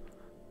 SpongeBob.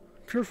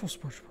 Careful,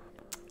 SpongeBob.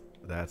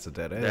 That's a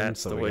dead end. That's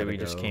so the we way gotta we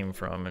just go. came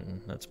from,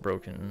 and that's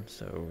broken.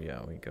 So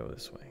yeah, we go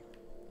this way.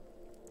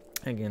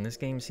 Again, this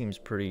game seems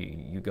pretty.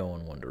 You go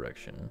in one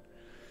direction.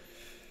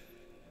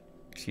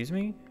 Excuse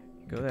me.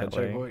 Go Get that that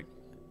way. checkpoint.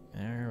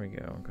 There we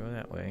go. Go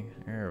that way.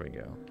 There we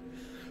go.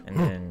 And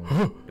then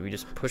do we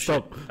just push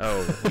Stop. it?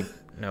 Oh,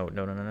 no.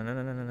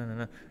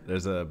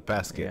 There's a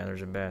basket. Yeah,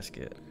 there's a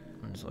basket.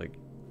 And it's like.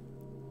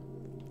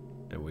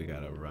 And we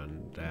gotta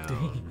run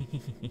down.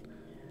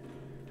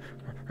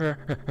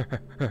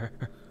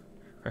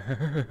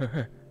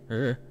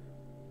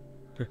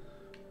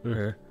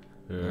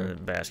 The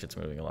basket's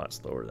moving a lot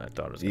slower than I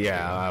thought it was gonna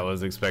Yeah, I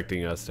was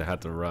expecting us to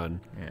have to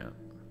run. be. Yeah.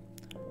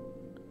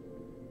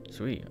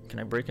 Sweet. Can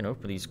I break and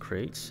open these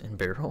crates and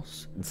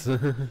barrels?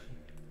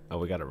 Oh,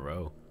 we got a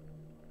row.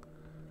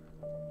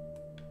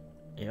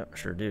 Yep,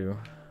 sure do.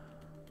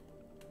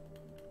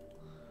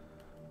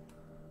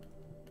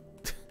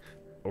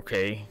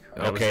 Okay.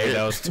 That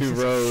was 2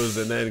 rows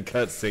and then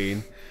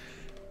cutscene.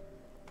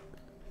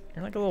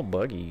 You're like a little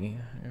buggy.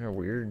 You're a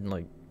weird,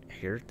 like,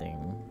 hair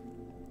thing.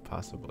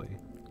 Possibly.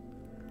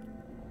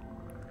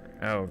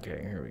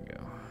 Okay, here we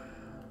go.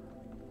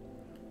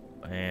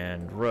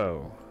 And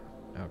row.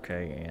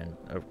 Okay, and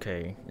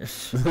okay.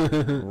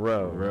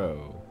 Row.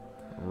 Row.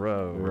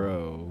 Row.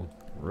 Row.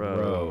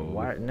 Row.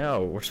 Why?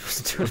 No, we're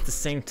supposed to do it at the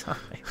same time.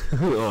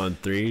 On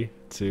 3,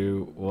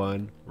 2,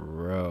 1.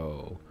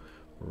 Row.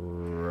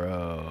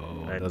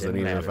 Row. That Doesn't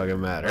didn't even fucking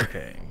matter.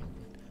 Okay.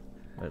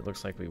 But it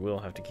looks like we will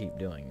have to keep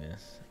doing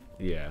this.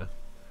 Yeah.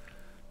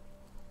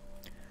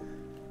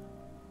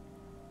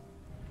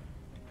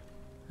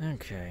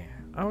 Okay.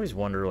 I always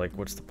wonder, like,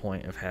 what's the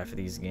point of half of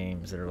these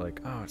games that are like,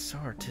 oh, it's so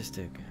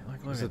artistic. Like,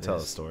 look Does at it tell a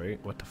this. story?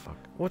 What the fuck?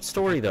 What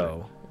story,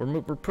 though?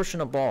 We're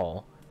pushing a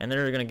ball, and then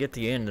they're gonna get to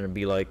the end and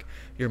be like,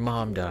 your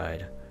mom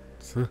died.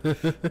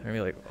 And be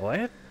like,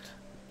 what?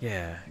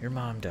 Yeah, your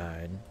mom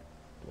died.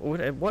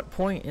 What? At what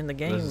point in the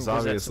game This is was that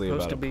obviously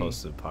supposed about to a be?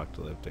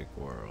 post-apocalyptic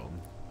world.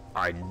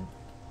 I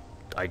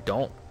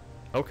don't.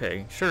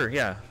 Okay, sure,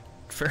 yeah,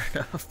 fair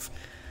enough.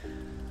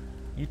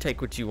 You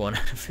take what you want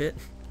out of it.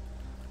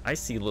 I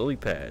see lily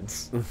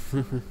pads.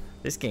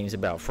 This game's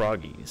about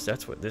froggies.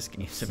 That's what this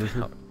game's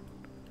about.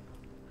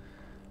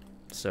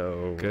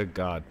 So. Good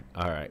God.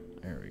 All right.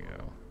 There we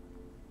go.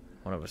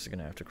 One of us is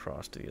gonna have to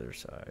cross to the other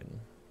side.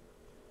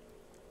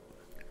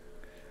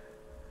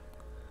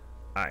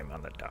 I'm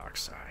on the dark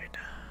side.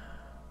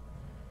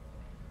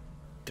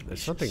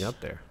 There's something up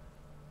there.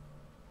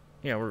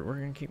 Yeah, we're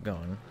gonna keep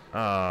going.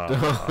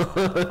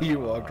 You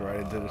walked right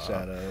into the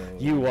shadow.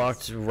 You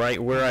walked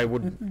right where I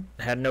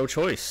had no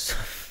choice.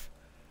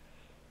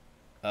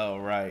 Oh,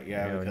 right.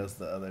 Yeah, Yeah, because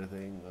the other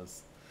thing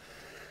was...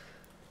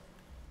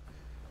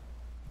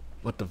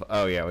 What the...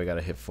 Oh, yeah, we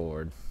gotta hit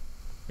forward.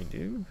 We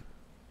do?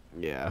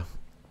 Yeah.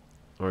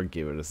 Or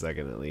give it a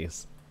second at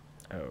least.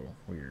 Oh,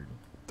 weird.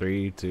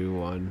 3, 2,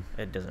 1.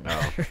 It doesn't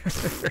matter.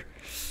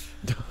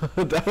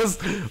 That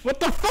was... What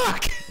the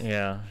fuck?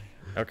 Yeah.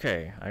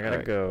 Okay, I gotta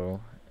Alright. go.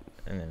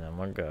 And then I'm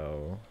gonna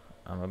go.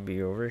 I'm gonna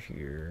be over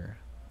here.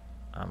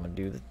 I'm gonna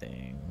do the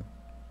thing.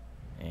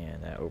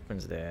 And that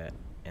opens that.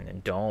 And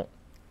then don't...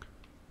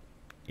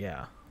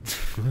 Yeah.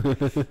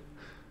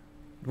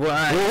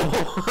 Why?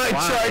 I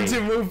tried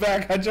to move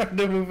back. I'm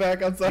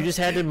sorry. You just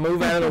had to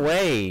move out of the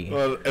way.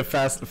 Well,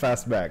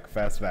 fast back.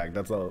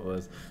 That's all it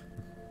was.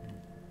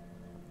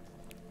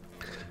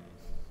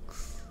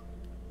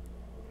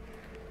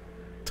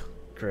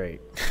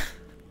 Great.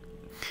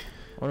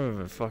 What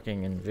a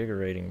fucking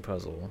invigorating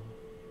puzzle.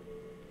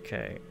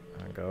 Okay,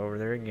 I'll go over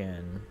there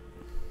again.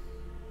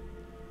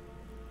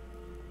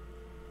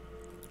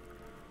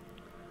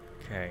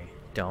 Okay,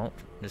 don't.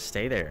 Just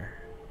stay there.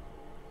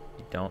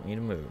 You don't need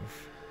to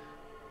move.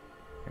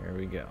 Here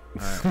we go.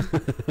 Alright.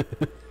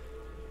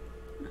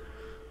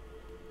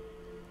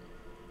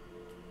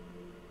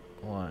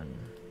 1,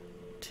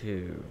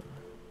 2,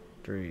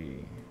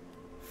 3,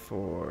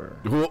 4,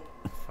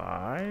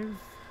 5,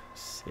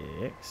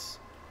 6,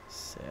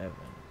 7,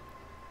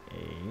 8,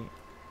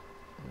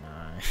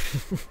 9.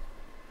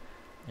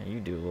 Yeah, you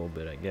do a little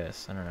bit, I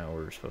guess. I don't know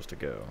where we're supposed to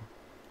go.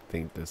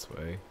 Think this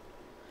way.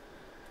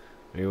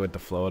 Maybe with the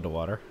flow of the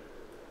water.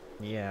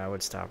 Yeah, I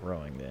would stop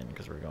rowing then,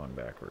 because we're going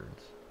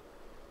backwards.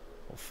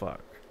 Well,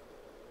 fuck.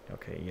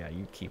 Okay, yeah,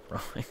 you keep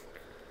rowing.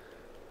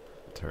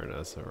 Turn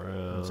us I'd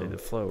around. say the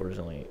flow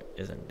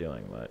isn't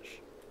doing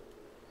much.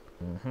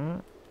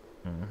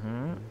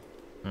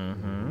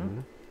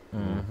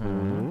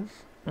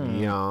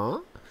 Yeah.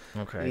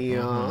 Okay.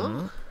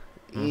 Yeah.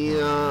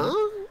 Yeah.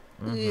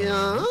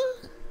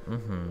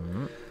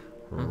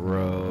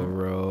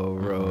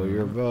 Row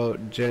your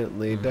boat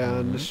gently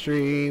down the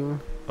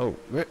stream. Oh.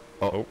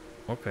 Oh.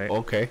 Okay.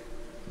 Okay.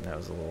 That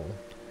was a little...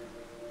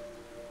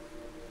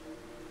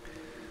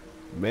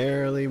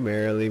 Merrily,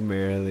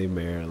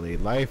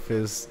 life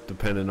is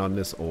dependent on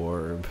this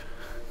orb.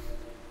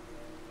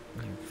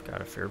 You've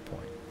got a fair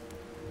point.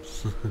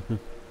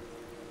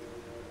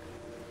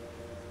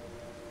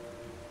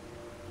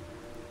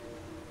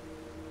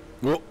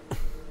 Well,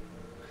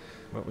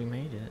 But we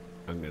made it.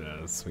 I'm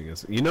gonna swing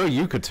us. You know,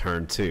 you could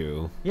turn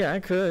too. Yeah, I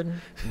could,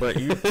 but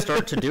you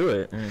start to do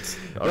it, and it's...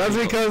 That's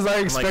because I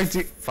I'm expect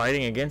like you.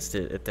 fighting against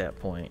it at that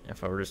point.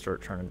 If I were to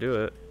start trying to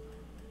do it,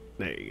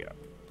 There you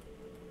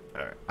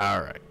go.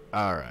 All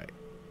right.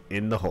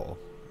 In the hole.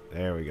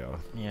 There we go.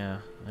 yeah,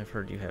 I've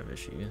heard you have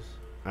issues.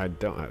 I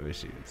don't have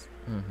issues.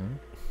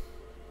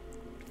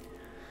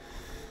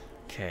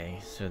 Okay,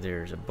 so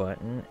there's a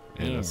button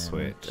And a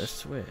switch. A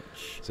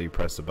switch. So you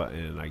press the button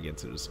and I get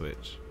to the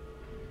switch.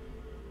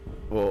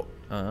 Well,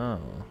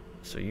 Oh,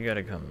 so you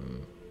gotta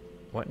come...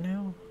 What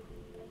now?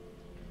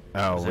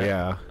 Oh,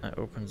 yeah. That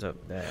opens up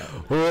that.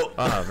 Oh.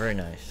 Ah, very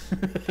nice.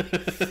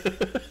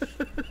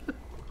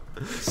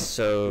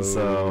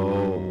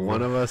 So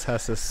one of us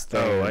has to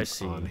stand I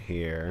see. on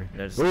here.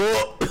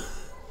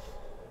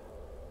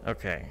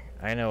 Okay,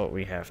 I know what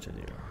we have to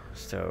do.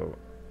 So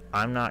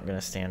I'm not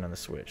gonna stand on the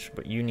switch,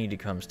 but you need to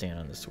come stand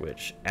on the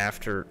switch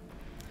after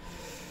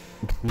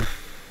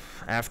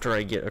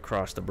I get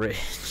across the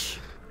bridge.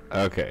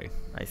 Okay.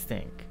 I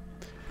think.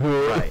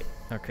 Right.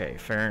 Okay,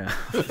 fair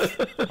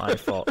enough. My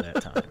fault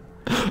that time.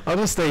 I'll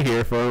just stay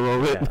here for a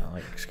moment. Yeah,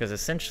 like, because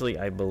essentially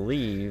I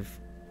believe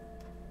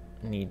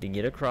need to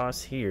get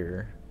across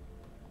here,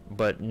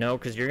 but no,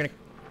 because you're gonna.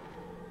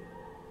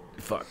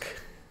 Fuck.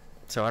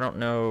 So I don't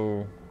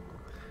know.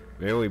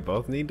 Maybe we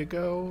both need to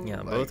go?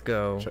 Yeah, both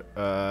go.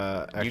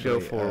 Actually, you go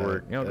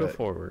forward. No, go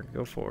forward.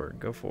 Go forward.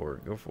 Go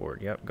forward. Go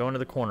forward. Yep. Go into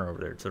the corner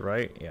over there. To the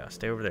right. Yeah,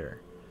 stay over there.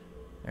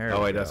 There oh,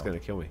 we wait, go. that's going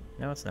to kill me.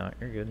 No, it's not.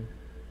 You're good.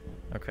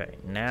 Okay,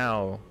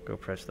 now go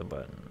press the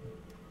button.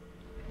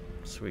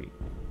 Sweet.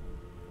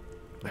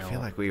 I Now, feel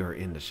like we were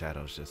in the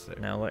shadows just there.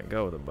 now let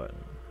go of the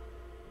button.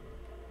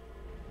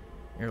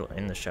 You're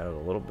in the shadow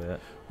a little bit.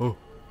 Oh.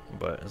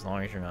 But as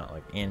long as you're not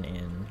like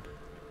in.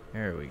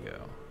 There we go.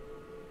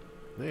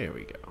 There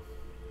we go.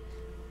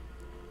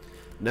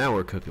 Now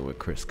we're cooking with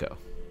Crisco.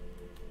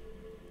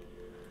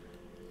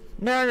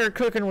 Now you're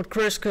cooking with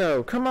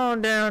Crisco. Come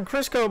on down.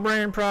 Crisco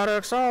brand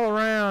products all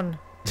around.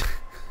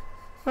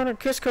 Run a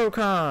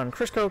CriscoCon.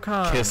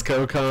 CriscoCon.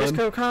 CriscoCon?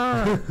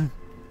 CriscoCon.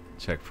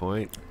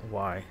 Checkpoint.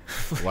 Why?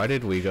 Why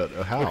did we go?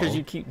 How? Because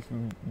you keep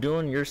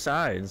doing your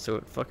side, so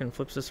it fucking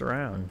flips us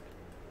around.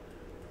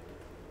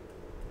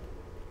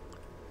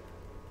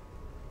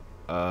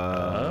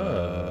 Oh.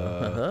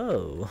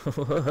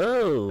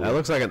 That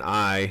looks like an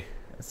eye.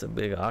 That's a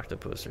big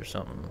octopus or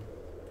something.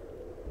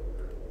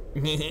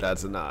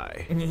 That's an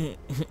eye. I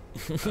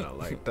don't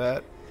like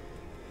that.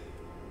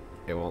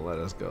 It won't let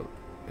us go.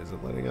 Is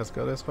it letting us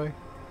go this way?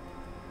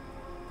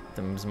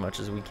 Them as much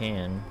as we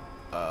can.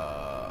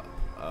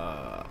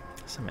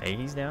 Some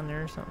 80s down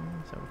there or something?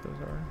 Is that what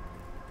those are?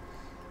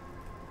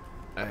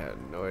 I had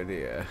no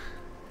idea.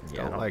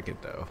 Yeah, Don't like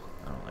it though.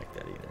 I don't like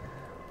that either.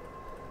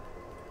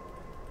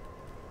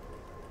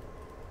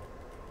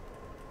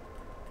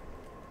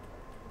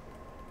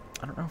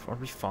 I don't know if are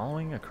we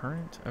following a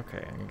current?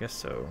 Okay, I guess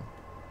so.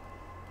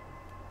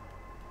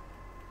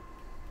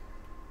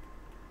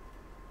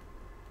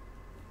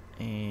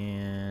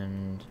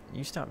 And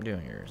you stop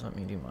doing yours. Let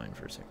me do mine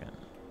for a second.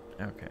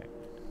 Okay.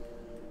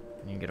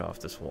 You get off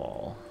this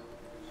wall.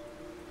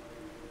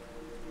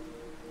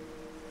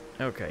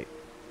 Okay.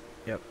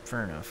 Yep,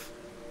 fair enough.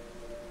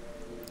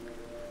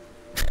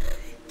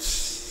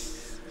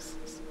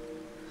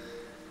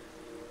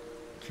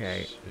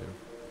 Okay.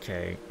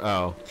 Okay.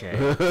 Oh. Okay.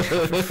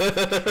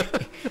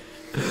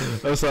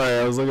 I'm sorry.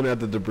 I was looking at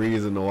the debris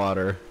in the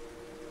water.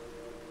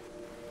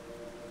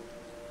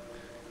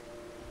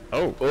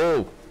 Oh.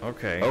 Oh.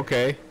 Okay.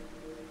 Okay.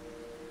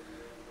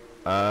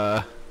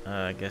 I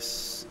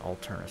guess I'll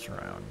turn us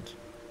around.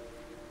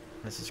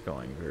 This is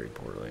going very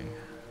poorly.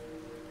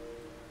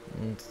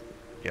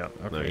 Yeah,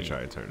 okay. Let me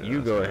try to turn it.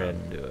 You go ahead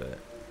and do it.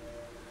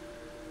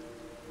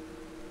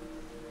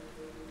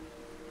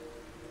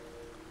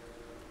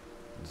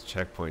 There's a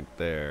checkpoint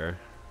there.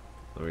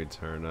 Let me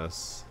turn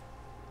us.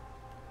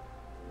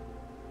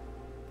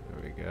 There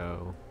we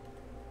go.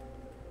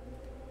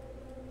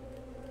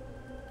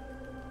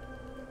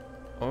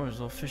 Oh, it's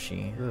a little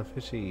fishy. Oh,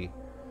 fishy.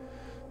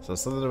 So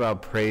something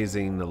about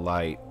praising the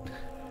light.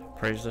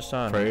 Praise the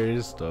sun.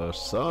 Praise the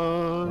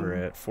sun. We're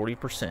at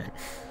 40%.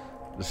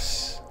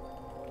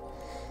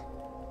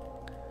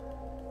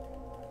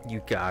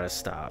 You gotta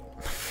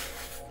stop.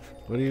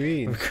 What do you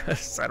mean?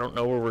 Because I don't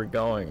know where we're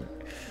going.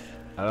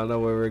 I don't know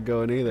where we're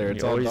going either.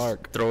 It's You all always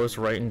dark. throw us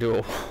right into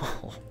a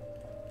wall.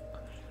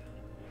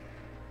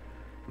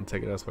 I'm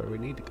taking us where we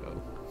need to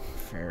go.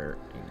 Fair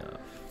enough.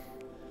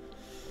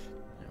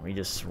 We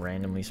just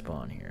randomly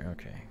spawn here.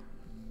 Okay.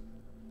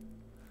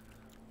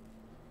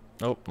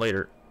 Oh,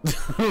 later.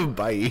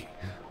 Bye.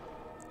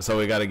 So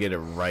we got to get it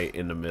right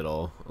in the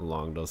middle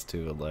along those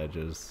two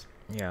ledges.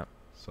 Yeah.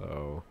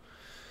 So.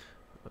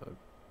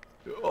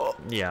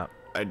 Yeah.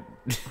 I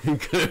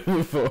couldn't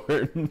move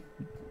forward.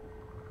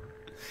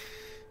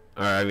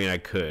 Or I mean, I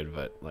could,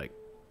 but like,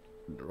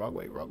 wrong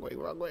way, wrong way,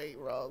 wrong way,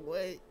 wrong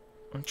way.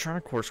 I'm trying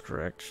to course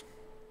correct.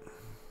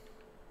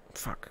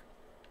 Fuck.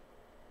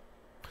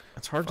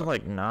 It's hard to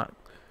like not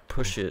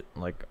push it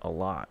like a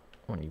lot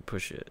when you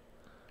push it.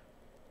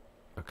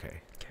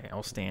 Okay. Okay,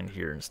 I'll stand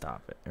here and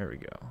stop it. There we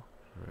go.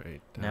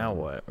 Right. Now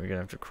what? We're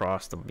gonna have to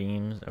cross the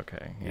beams.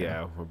 Okay.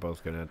 Yeah, we're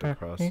both gonna have to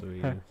cross the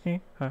beams.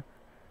 Okay.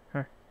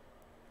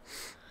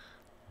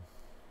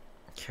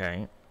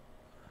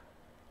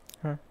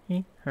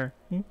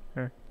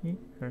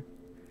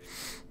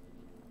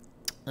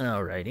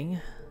 Alrighty.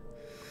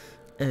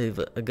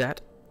 I've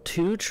got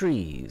two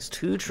trees.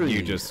 Two trees.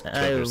 You just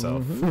killed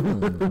yourself.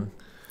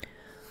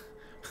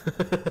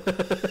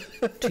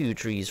 Two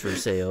trees for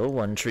sale.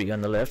 One tree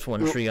on the left,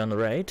 one tree on the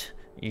right.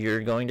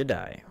 You're going to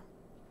die.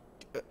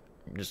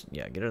 Just,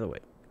 yeah, get out of the way.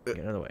 Get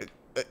out of the way.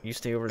 You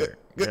stay over there.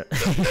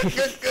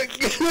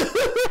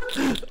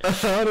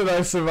 How did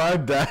I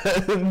survive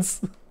that?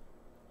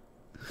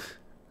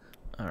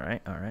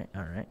 Alright.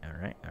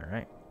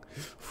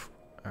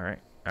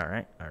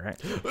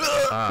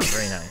 Ah,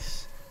 very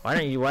nice. Why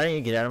don't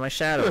you get out of my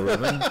shadow,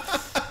 Ruben?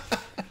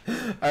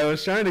 I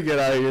was trying to get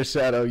out of your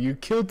shadow. You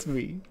killed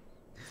me.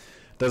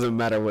 Doesn't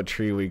matter what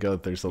tree we go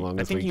through, so long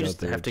as we go through. I think you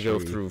just have to go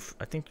through.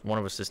 I think one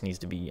of us just needs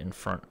to be in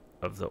front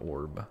of the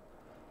orb.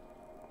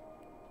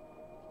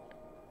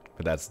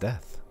 But that's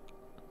death.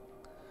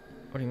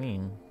 What do you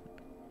mean?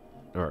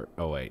 Or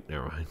oh wait,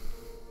 never mind.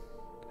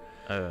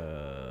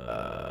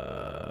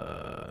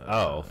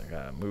 Oh, I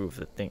gotta move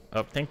the thing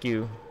up. Thank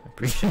you. I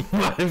appreciate it.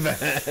 My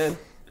bad.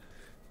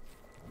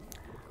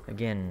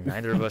 Again,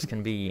 neither of us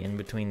can be in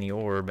between the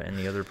orb and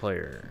the other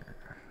player.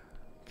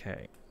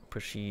 Okay,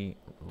 pushy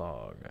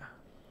log.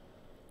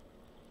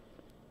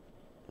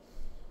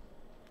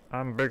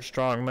 I'm a big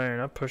strong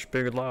man. I push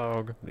big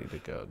log. Need to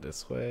go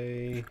this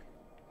way.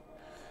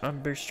 I'm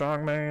a big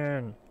strong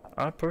man.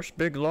 I push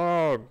big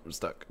log. I'm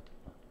stuck.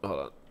 Hold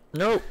on.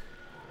 Nope.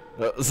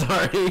 Oh,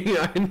 sorry,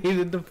 I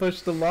needed to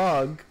push the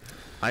log.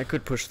 I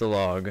could push the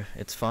log.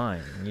 It's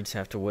fine. You just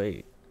have to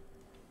wait.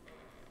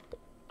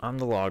 I'm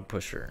the log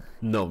pusher.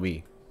 No,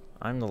 me.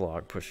 I'm the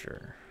log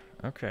pusher.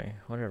 Okay,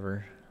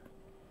 whatever.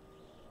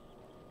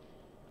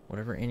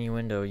 Whatever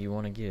innuendo you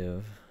want to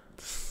give.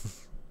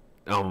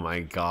 Oh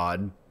my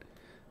god.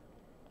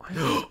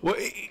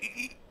 Why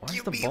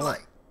does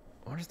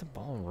the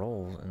ball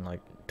roll and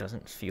like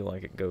doesn't feel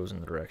like it goes in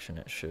the direction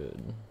it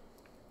should?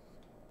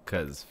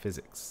 'Cause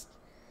physics.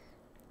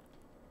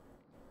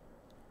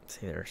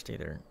 Stay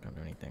there. Don't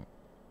do anything.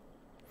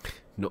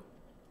 No.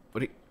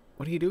 What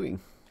are you doing?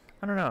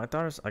 I don't know. I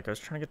thought I was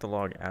trying to get the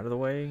log out of the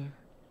way,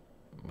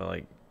 but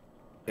like.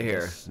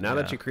 Here, now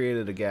that you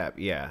created a gap,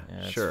 yeah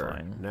sure.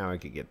 Fine. Now I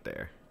could get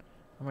there.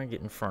 I'm gonna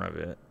get in front of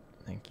it.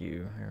 Thank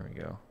you. Here we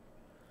go.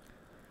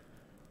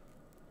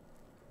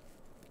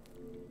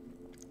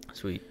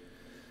 Sweet.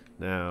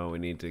 Now we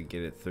need to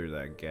get it through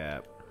that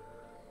gap.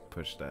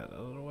 Push that out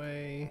of the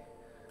way.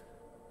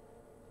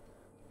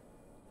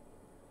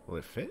 Will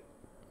it fit?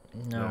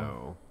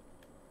 No.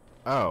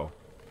 Oh.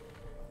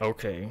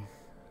 Okay.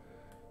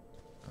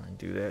 I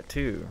do that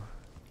too.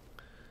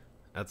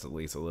 That's at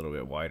least a little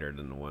bit wider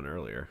than the one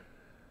earlier.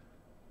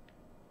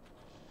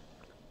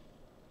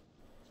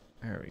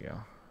 There we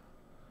go.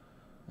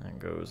 That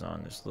goes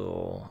on this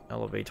little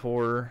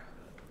elevator.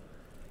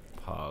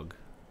 Pog.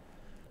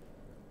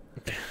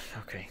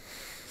 Okay.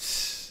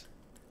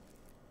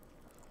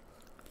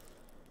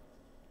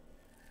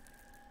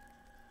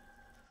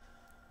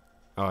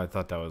 Oh, I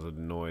thought that was a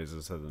noise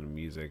instead of the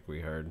music we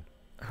heard.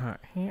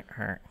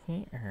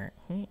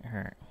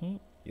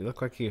 You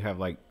look like you have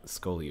like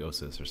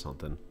scoliosis or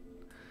something.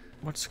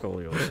 What's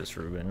scoliosis,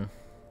 Ruben?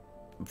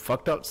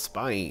 Fucked up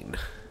spine.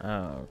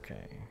 Oh,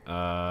 okay.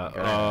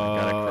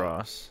 Gotta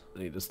cross. I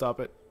need to stop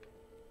it.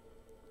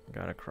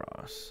 Gotta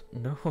cross.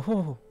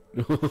 No.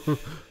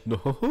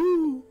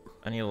 No.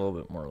 I need a little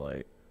bit more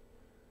light.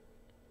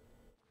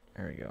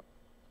 There we go.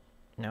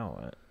 Now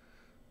what?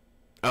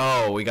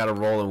 Oh, we gotta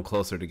roll them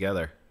closer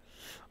together.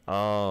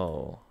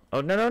 Oh.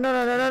 Oh, no.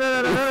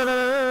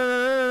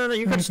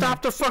 You can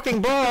stop the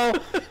fucking ball.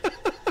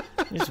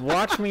 Just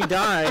watch me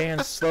die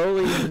and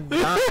slowly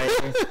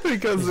die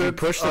because you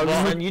pushed the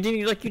ball and you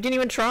didn't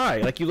even try.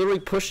 Like you literally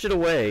pushed it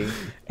away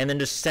and then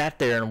just sat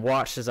there and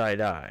watched as I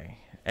die.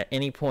 At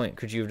any point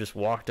could you have just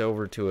walked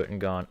over to it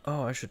and gone,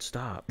 "Oh, I should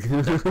stop."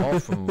 That ball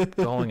from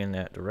going in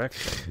that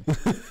direction.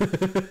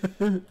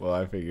 Well,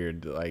 I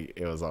figured like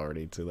it was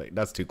already too late.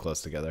 That's too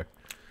close together.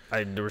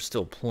 There was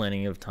still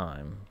plenty of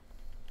time.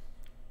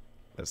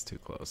 That's too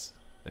close.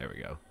 There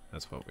we go.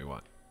 That's what we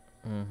want.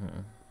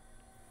 Mm-hmm.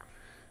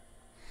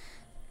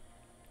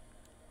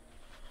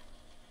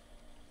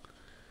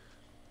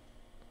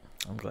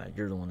 I'm glad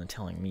you're the one that's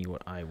telling me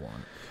what I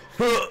want.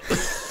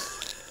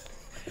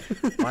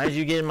 Why did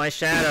you get in my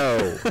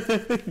shadow?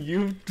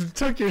 You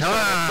took your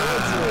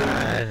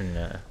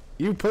shadow.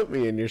 You put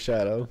me in your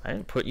shadow. I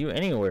didn't put you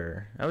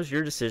anywhere. That was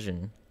your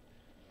decision.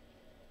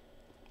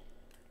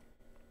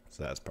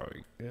 So that's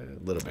probably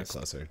a little bit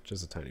closer.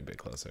 Just a tiny bit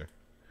closer.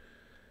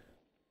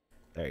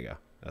 There you go.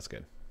 That's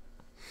good.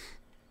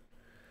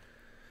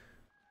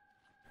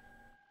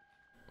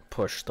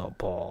 Push the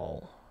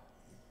ball.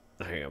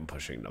 I am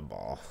pushing the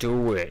ball.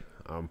 Do it.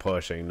 I'm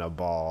pushing the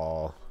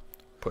ball.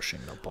 Pushing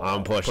the ball.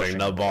 I'm pushing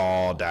the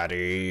ball,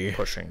 Daddy.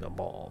 Pushing the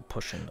ball.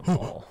 Pushing the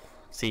ball.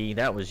 See,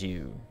 that was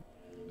you.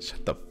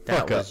 Shut the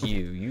fuck up. That was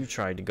you. You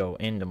tried to go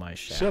into my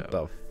shadow. Shut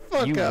the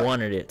fuck up. You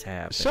wanted it to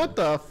happen. Shut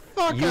the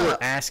fuck up. You were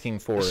asking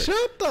for it.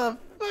 Shut the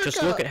fuck up.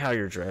 Just look at how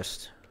you're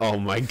dressed. Oh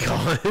my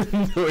god.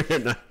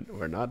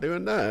 We're not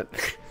doing that.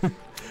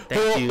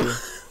 Thank you.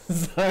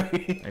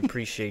 Sorry. I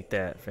appreciate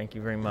that. Thank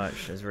you very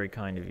much. That's very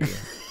kind of you.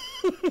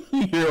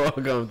 You're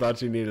welcome.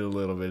 Thought you needed a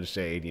little bit of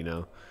shade, you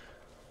know.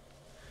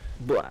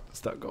 Blah.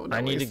 Stop going that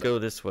I way. need to go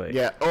this way.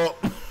 Yeah. Oh.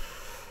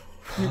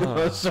 I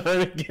was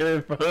trying to get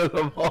in front of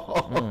the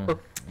ball.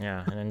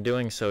 Yeah, and in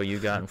doing so, you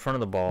got in front of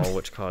the ball,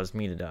 which caused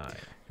me to die.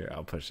 Here,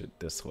 I'll push it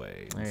this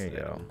way. There you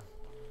go.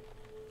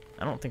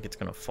 I don't think it's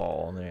gonna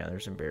fall. Yeah,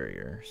 there's a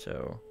barrier,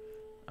 so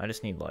I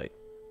just need light.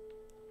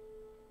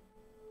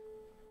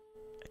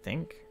 I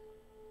think,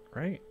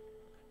 right?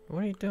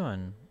 What are you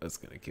doing? That's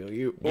gonna kill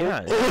you.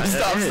 Yeah.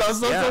 Stop!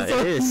 Yeah,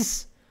 it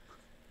is.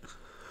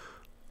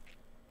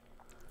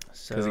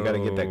 Because you got to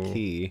get that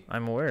key.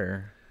 I'm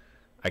aware.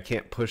 I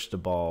can't push the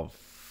ball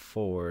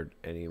forward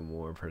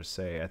anymore per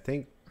se. I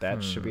think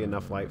that should be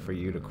enough light for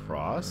you to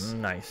cross.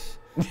 Nice.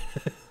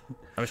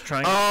 I was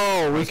trying.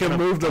 Oh, we can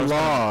move the log.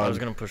 I was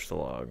gonna push the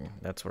log.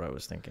 That's what I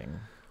was thinking.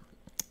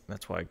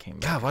 That's why I came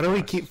back. God, why do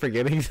we keep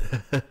forgetting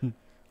that?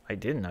 I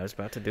didn't. I was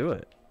about to do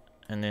it,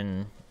 and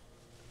then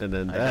I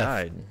death.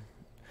 died.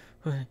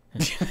 There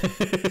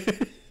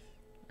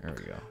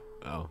we go.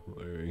 Oh,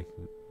 let me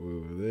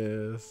move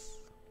this.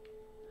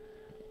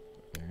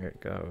 There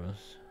it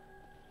goes.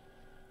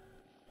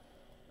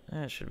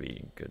 That should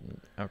be good.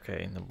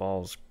 Okay, the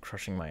ball's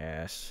crushing my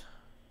ass.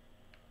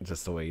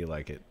 Just the way you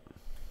like it.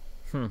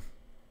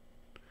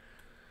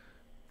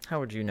 How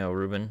would you know,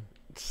 Ruben?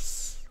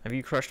 Have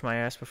you crushed my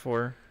ass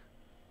before?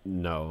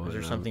 No. Is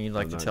there something you'd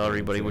like to tell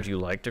everybody? Would you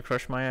like to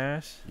crush my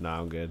ass? No,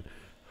 I'm good.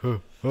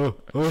 What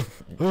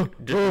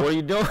are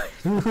you doing?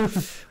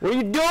 What are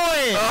you doing?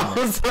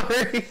 Oh,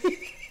 sorry.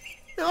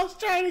 I was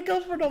trying to go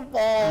for the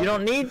ball. You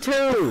don't need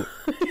to.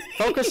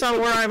 Focus on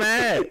where I'm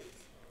at.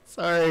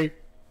 Sorry.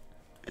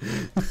 And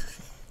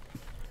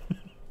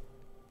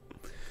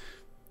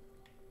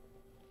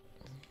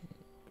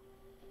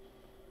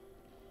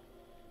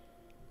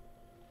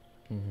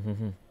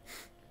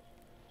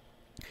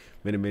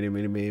then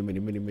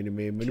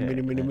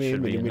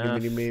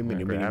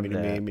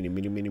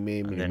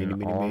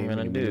all I'm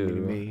gonna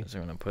do is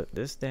I'm gonna put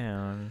this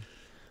down,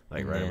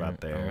 like right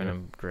about there. I'm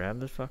gonna grab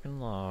the fucking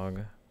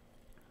log.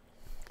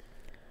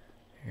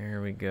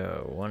 Here we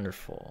go,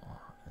 wonderful.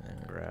 And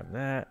then grab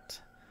that.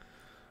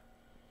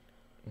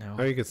 No.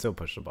 Or you can still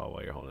push the ball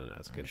while you're holding it.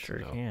 That's good. Sure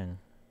can.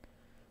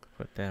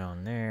 Put that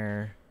on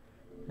there,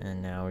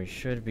 and now we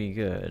should be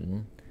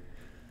good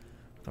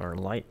with our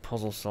light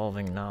puzzle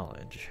solving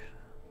knowledge.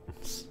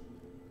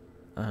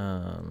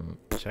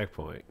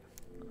 Checkpoint.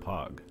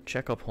 Pog.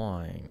 Check a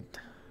point.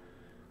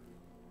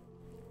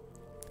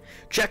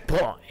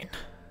 Checkpoint.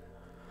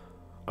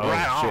 Oh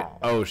right shit. on.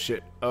 Oh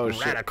shit. Oh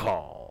shit.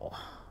 Radical.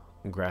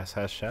 Grass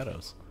has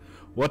shadows.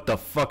 What the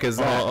fuck is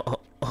that?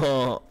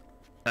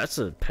 That's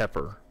a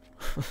pepper.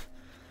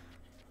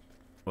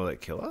 Will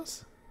it kill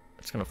us?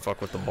 It's gonna fuck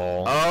with the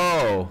ball.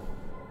 Oh.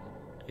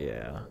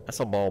 Yeah, that's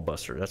a ball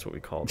buster. That's what we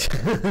call it.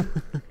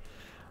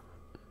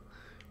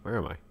 Where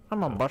am I? I'm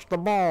gonna bust the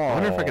ball. I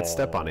wonder if I could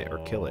step on it or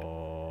kill it.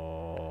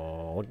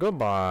 Oh,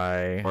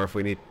 goodbye. Or if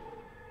we need...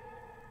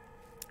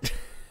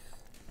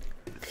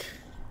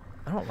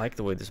 I don't like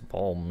the way this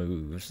ball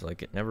moves.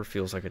 Like, it never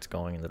feels like it's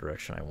going in the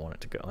direction I want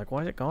it to go. Like,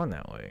 why is it going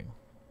that way?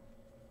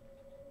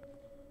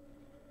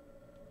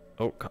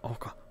 Oh, God. Oh,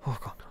 God. Oh,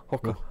 God. Oh,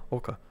 God. Oh,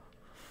 God.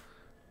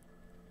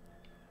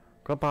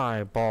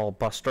 Goodbye, ball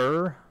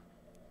buster.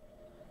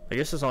 I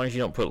guess as long as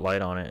you don't put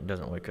light on it, it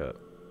doesn't wake up.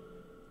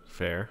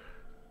 Fair.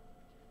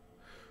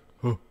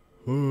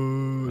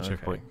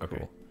 Checkpoint.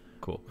 Okay.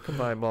 Cool.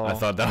 Goodbye, ball. I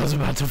thought that was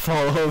about to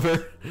fall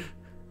over.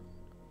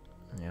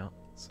 Yeah.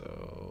 So,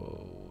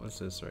 what's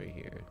this right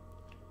here?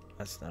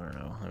 I don't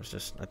know. I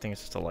think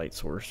it's just a light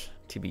source.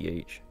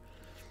 TBH.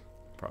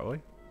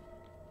 Probably.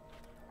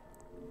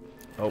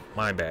 Oh,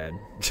 my bad.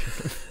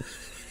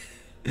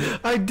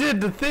 I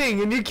did the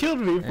thing and you killed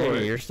me for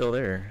it. You're still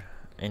there.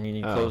 And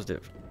you closed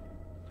it.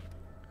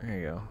 There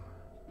you go.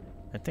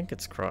 I think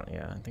it's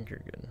yeah, I think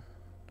you're good.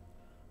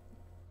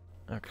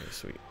 Okay,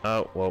 sweet.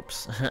 Oh,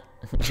 whoops.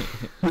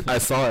 I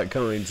saw it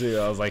coming too.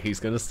 I was like, he's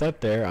gonna step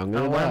there. I'm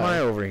gonna. Why am I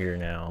over here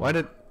now? Why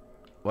did?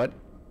 What?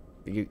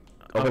 You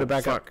open it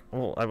back up?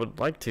 Well, I would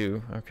like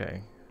to.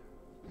 Okay.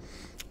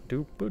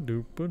 I'm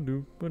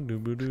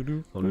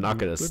not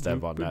gonna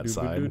step on that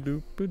side.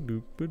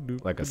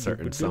 Like a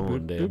certain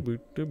someone did.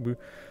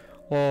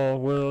 Oh,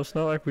 well, it's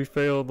not like we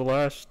failed the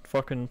last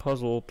fucking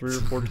puzzle 3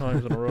 or 4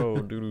 times in a row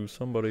due to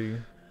somebody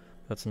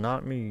that's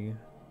not me.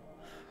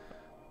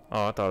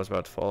 Oh, I thought it was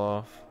about to fall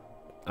off.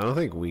 I don't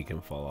think we can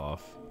fall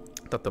off.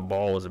 I thought the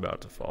ball was about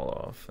to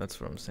fall off.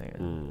 That's what I'm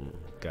saying.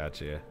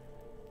 Gotcha.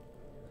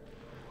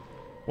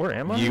 Where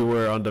am I? You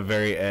were on the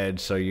very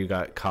edge, so you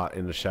got caught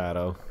in the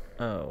shadow.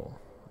 Oh.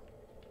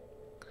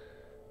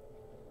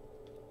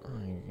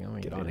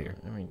 Get on here.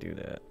 Let me do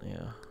that,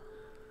 yeah.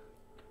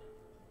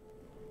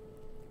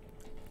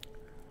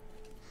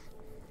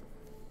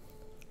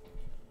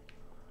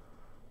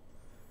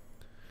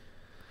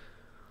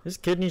 This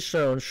kidney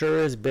stone sure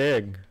is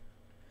big.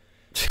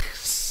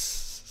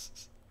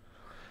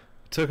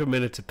 Took a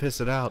minute to piss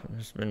it out. I've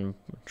just been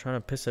trying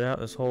to piss it out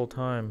this whole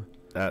time.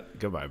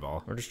 Goodbye,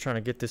 ball. We're just trying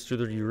to get this through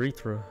the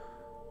urethra.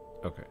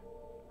 Okay.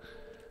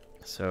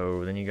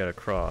 So then you gotta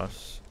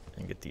cross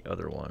and get the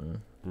other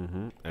one.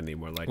 I need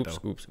more light oops,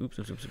 though. Oops.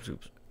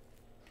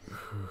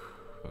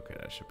 Okay,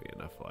 that should be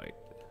enough light.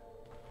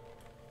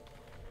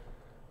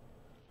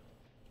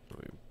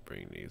 Let me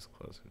these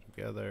closer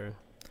together.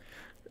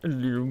 A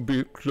little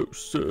bit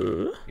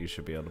closer. You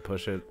should be able to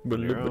push it.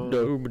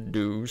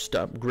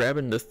 Stop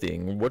grabbing the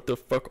thing. What the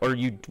fuck are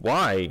you?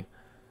 Why?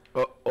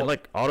 It,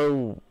 like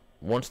auto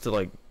wants to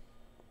like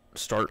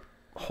start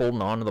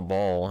holding on to the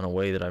ball in a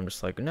way that I'm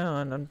just like, no,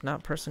 I'm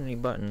not pressing any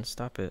buttons.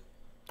 Stop it.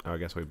 Oh, I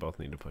guess we both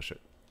need to push it.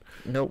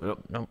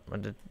 Nope. I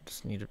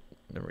just need to.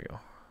 There we go.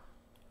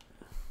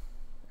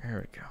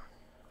 There we go.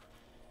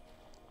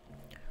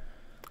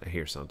 I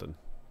hear something.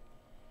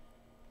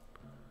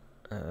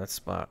 That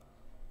spot.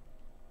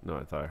 No,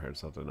 I thought I heard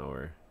something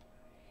over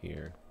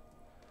here.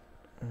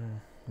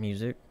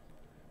 Music.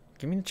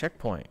 Give me the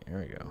checkpoint. There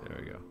we go. There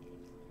we go.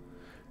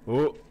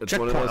 Oh, it's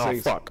checkpoint. One of those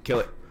things. Fuck. Kill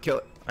it. Kill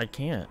it. I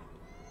can't.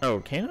 Oh,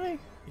 can I?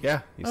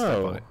 Yeah, you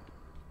step on it.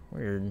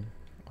 Weird.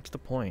 What's the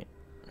point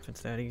if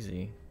it's that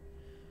easy?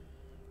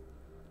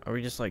 Are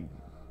we just like...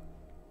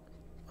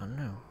 I don't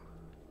know.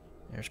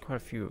 There's quite a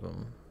few of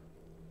them.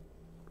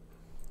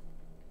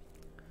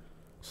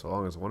 So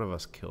long as one of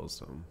us kills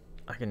them.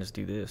 I can just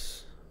do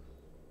this.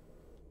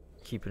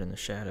 Keep it in the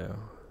shadow.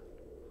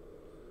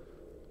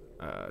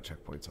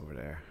 Checkpoint's over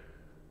there.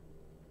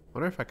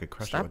 Wonder if I could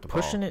crush it with the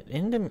ball. Stop pushing it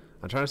into...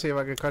 I'm trying to see if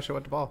I could crush it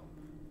with the ball.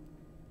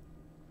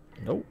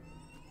 Nope.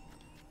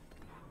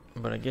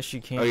 But I guess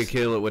you can't... Oh, you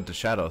kill it with the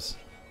shadows.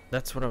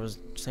 That's what I was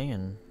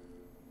saying.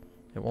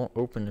 It won't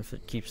open if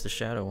it keeps the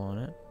shadow on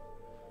it.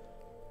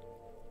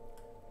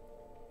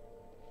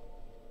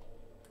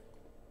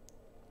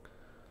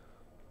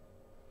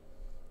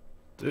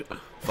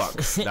 Fuck,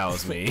 that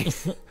was me.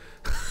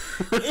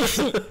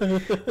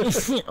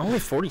 Only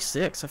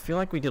 46. I feel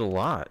like we did a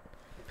lot.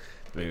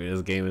 Maybe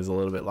this game is a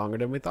little bit longer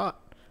than we thought.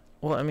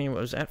 Well, I mean, it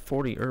was at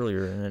 40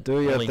 earlier, and it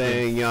do your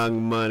thing,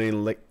 young money.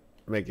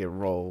 Make it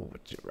roll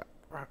with your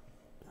rock.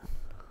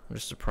 I'm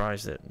just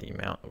surprised that the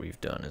amount that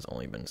we've done has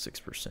only been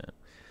 6%.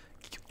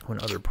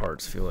 When other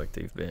parts feel like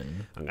they've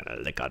been... I'm gonna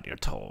lick on your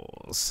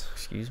toes.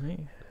 Excuse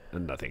me?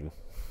 Nothing.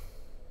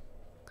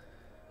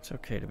 It's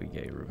okay to be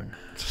gay, Ruben.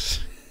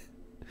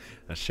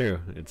 That's true.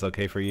 It's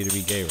okay for you to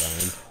be gay, Ryan.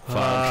 Fuck.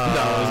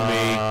 That was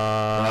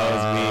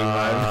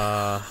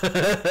me.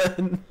 That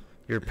was me.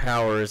 Your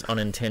power is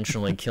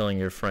unintentionally killing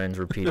your friends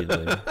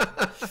repeatedly.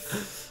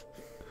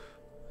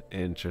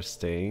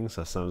 Interesting.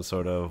 So some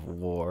sort of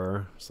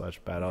war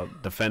 / battle.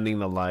 Defending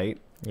the light.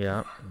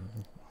 Yeah.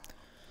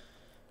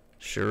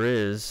 Sure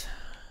is.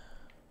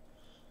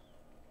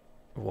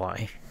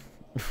 Why?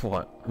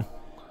 What?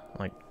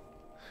 Like...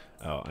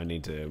 Oh, I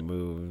need to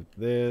move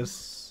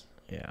this.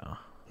 Yeah.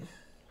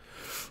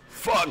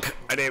 Fuck!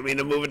 I didn't mean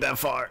to move it that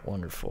far.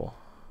 Wonderful.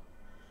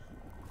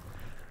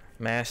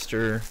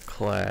 Master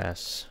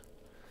class.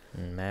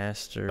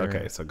 Master.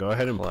 Okay, so go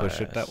ahead and class.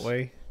 push it that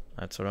way.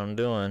 That's what I'm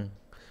doing.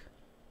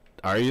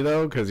 Are you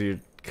though? Because you're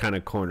kind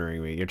of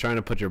cornering me. You're trying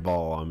to put your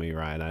ball on me,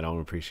 Ryan. I don't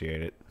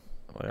appreciate it.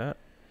 What?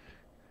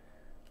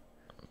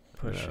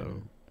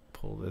 Pushing.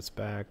 Pull this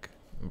back.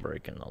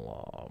 Breaking the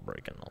law.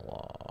 Breaking the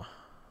law.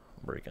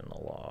 Breaking the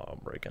law.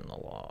 Breaking the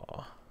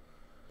law.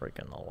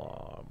 Breaking the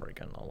law.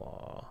 Breaking the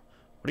law.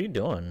 What are you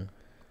doing?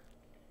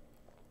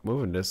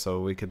 Moving this so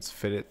we could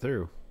fit it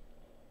through.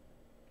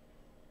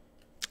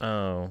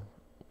 Oh.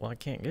 Well, I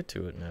can't get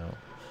to it now.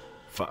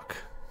 Fuck.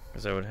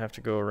 Because I would have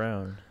to go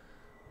around.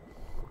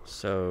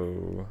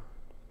 So...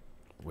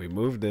 We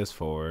move this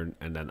forward,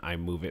 and then I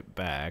move it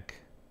back.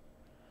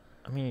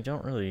 I mean, you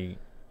don't really...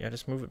 Yeah,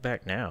 just move it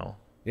back now.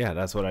 Yeah,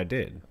 that's what I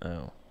did.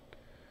 Oh.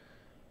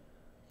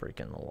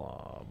 Breaking the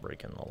law.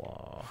 Breaking the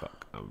law.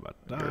 Fuck, I'm about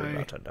to die. You're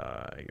about to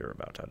die. You're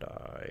about to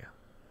die.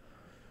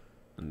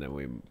 And then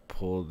we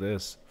pull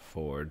this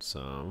forward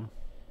some.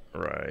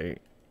 Right.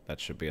 That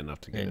should be enough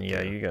to get and it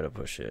yeah, there. you gotta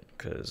push it,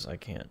 because I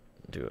can't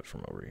do it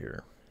from over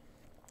here.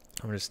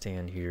 I'm gonna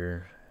stand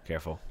here.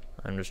 Careful.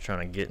 I'm just trying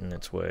to get in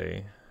its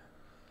way.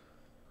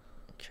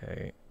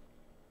 Okay.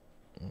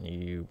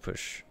 You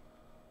push.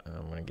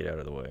 I'm gonna get out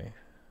of the way.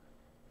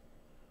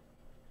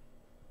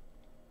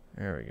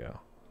 There we go.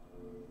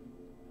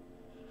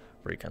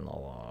 Breaking the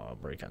law,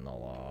 breaking the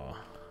law,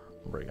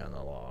 breaking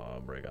the law,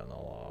 breaking the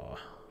law.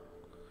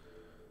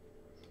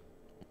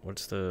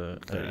 What's the...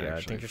 yeah,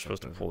 I think you're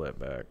supposed to pull that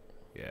back.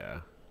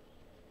 Yeah.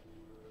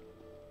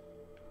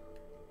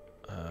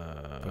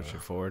 Push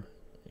it forward.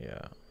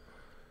 Yeah.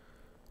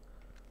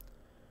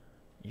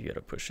 You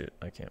gotta push it.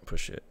 I can't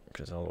push it,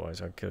 because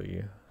otherwise I'll kill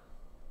you.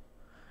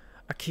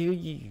 I'll kill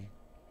you.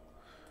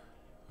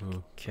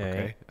 Ooh,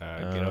 okay.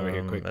 Get over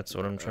here quick. That's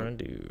what I'm trying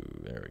to do.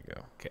 There we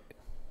go. Okay.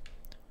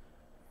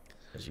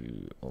 As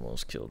you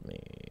almost killed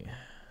me.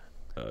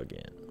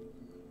 Again.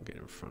 Get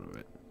in front of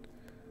it.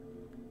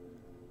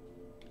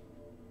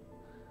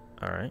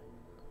 Alright.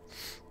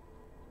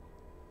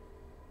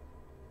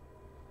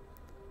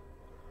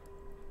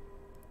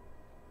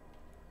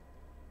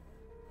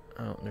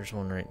 Oh, there's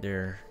one right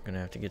there. Gonna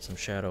have to get some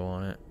shadow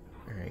on it.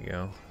 There you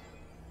go.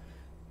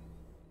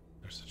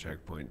 There's a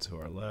checkpoint to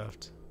our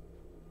left.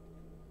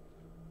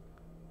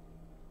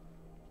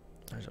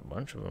 There's a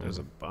bunch of them. There's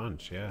a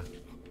bunch, yeah.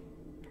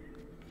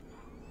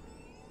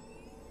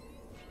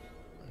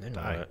 Then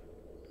die. what?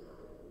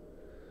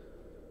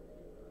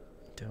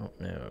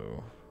 don't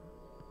know.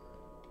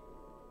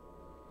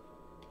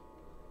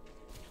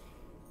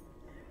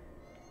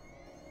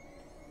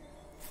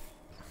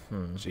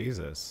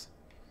 Jesus.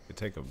 It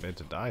take a bit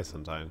to die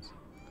sometimes.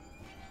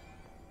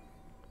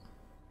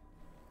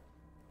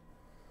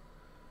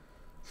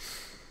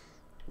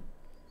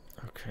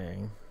 Okay.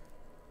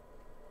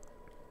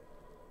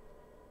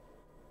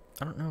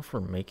 I don't know if we're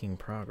making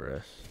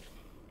progress.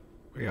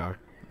 We are.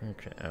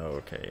 Okay. Oh,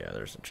 okay. Yeah,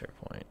 there's a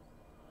checkpoint.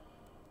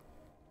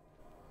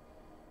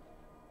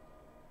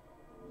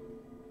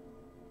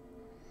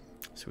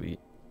 Sweet.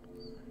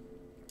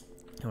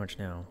 How much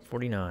now?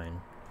 49.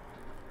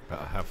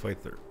 About halfway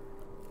through.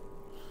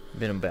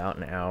 Been about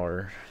an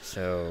hour,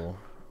 so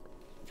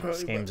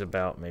this game's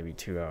about maybe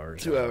 2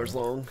 hours. 2 hours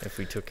long. If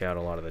we took out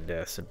a lot of the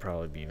deaths, it'd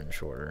probably be even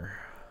shorter.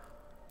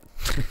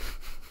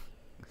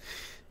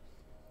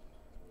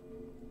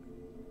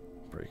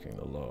 Breaking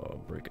the law,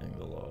 breaking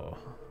the law,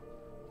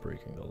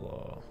 breaking the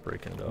law,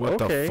 breaking the law. What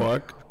the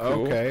fuck?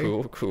 Cool, okay.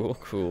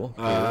 Cool.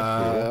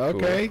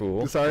 Okay.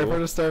 Cool, Sorry for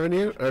disturbing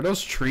you. Are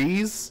those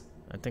trees?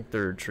 I think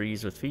they're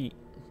trees with feet.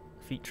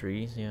 Feet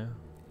trees, yeah.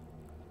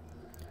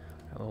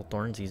 Got little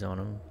thornsies on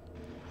them.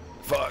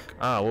 Fuck.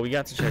 Ah, well, we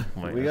got the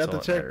checkpoint. We got the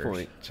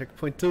checkpoint.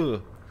 Checkpoint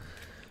 2.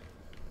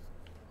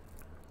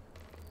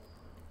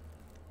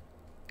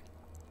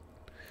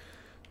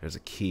 There's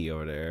a key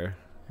over there.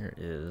 Here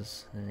it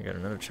is. And you got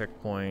another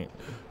checkpoint.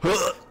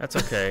 That's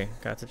okay.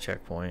 Got the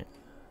checkpoint.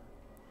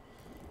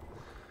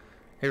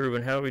 Hey,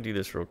 Ruben, how do we do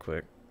this real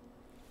quick?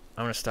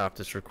 I'm going to stop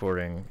this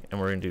recording, and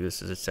we're going to do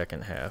this as a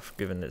second half,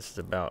 given this is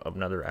about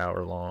another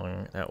hour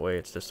long. That way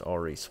it's just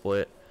already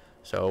split.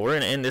 So we're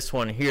going to end this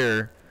one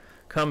here.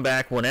 Come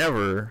back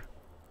whenever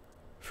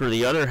for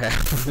the other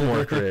half of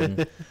More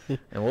Grid.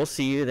 And we'll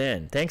see you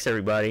then. Thanks,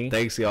 everybody.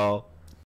 Thanks, y'all.